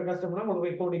பார்ட்டிசிபேட் பண்ற கஷ்டம்னா உங்களுக்கு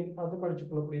ரெக்கார்டிங் பார்த்து படிச்சு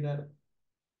கொள்ளக்கூடியதா இருக்கும்.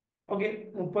 ஓகே,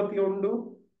 31,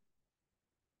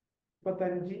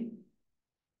 35,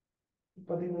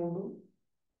 13.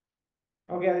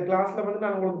 ஓகே, அது கிளாஸ்ல வந்து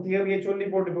நான் உங்களுக்கு தியரியை சொல்லி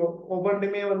போட்டுப்போம்.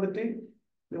 ஒவ்வொன்றுமே வந்துட்டு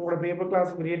உங்களோட பேப்பர்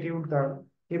கிளாஸ் கிரியேட்டிவ் தான்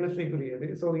கெமிஸ்ட்ரிக்குரியது.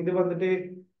 ஸோ இது வந்துட்டு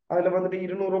அதுல வந்துட்டு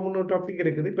 200 300 டாபிக்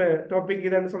இருக்குது. இப்ப டாபிக்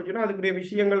இதுன்னு சொல்லிச்சுன்னா அதுக்குரிய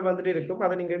விஷயங்கள் வந்துட்டு இருக்கும்.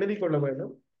 அதை நீங்க எழுதி கொள்ள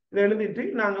வேண்டும். இதை எழுதிட்டு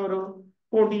நாங்க ஒரு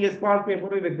 40 இயர்ஸ் பாஸ்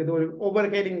பேப்பர் இருக்குது. ஒரு ஒவ்வொரு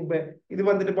கேட்டிங் இப்ப இது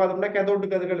வந்துட்டு பார்த்தோம்னா கதோட்டு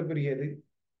கதிர்களுக்குரியது,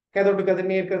 கதோட்டு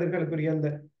கதிர் நேர்கதிர்களுக்குரிய அந்த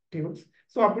டியூப்ஸ்.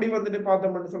 ஸோ அப்படி வந்துட்டு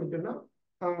பார்த்தோம்னு சொல்லிச்சோன்னா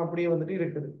அப்படியே வந்துட்டு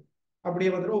இருக்குது. அப்படியே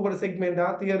வந்துட்டு ஒவ்வொரு செக்மெண்டா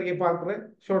தியரியை பார்க்குறேன்,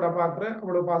 ஷோர்ட்டா பார்க்குறேன்,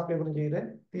 அவ்வளோ பாஸ் பேப்பரும் செய்கிறேன்,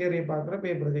 தியரியை பார்க்குறேன்,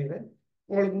 பேப்பர் செய்கிறேன்.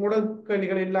 உங்களுக்கு முதல்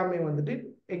கேள்விகள் எல்லாமே வந்துட்டு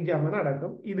எக்ஸாம்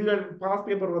நடக்கும். இதுகள் பாஸ்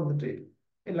பேப்பர் வந்துட்டு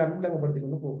எல்லாமே விளங்கப்படுத்தி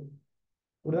கொண்டு போகும்.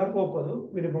 இப்படிதான் போப்பது.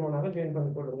 விருப்பமானாக ஜாயின்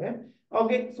பண்ணி கொள்ளுங்க.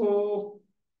 ஓகே, ஸோ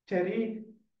சரி,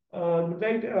 குட்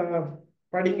நைட்.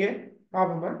 படிங்க,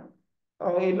 பார்ப்போமா.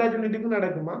 எல்லா யூனிட்டுக்கும்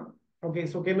நடக்குமா? ஓகே,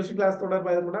 ஸோ கெமிஸ்ட்ரி கிளாஸ்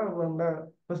தொடர்பாக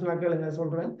பர்சனலாக கேளுங்க,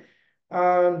 சொல்கிறேன்.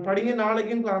 படிங்க.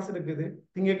 நாளைக்கும் கிளாஸ் இருக்குது.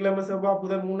 திங்கட்கிழமை, செவ்வாய்,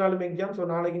 புதன் 3 நாளும் எக்ஸாம். ஸோ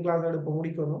நாளைக்கும் கிளாஸ் எடுப்போம்,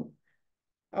 முடிக்கணும்.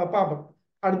 பார்ப்போம்.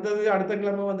 அடுத்த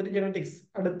கிழமை வந்துட்டு ஜெனடிக்ஸ்,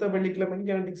 அடுத்த வெள்ளிக்கிழமைக்கு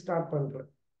ஜெனடிக்ஸ் ஸ்டார்ட் பண்ணுறேன்.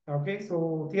 ஓகே, ஸோ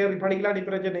தியரி படிக்கலாம்,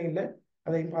 பிரச்சனை இல்லை,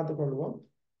 அதையும் பார்த்துக்கொள்வோம்.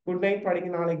 குட் நைட்,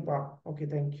 படிங்க, நாளைக்கு பா. Okay,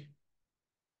 thank you.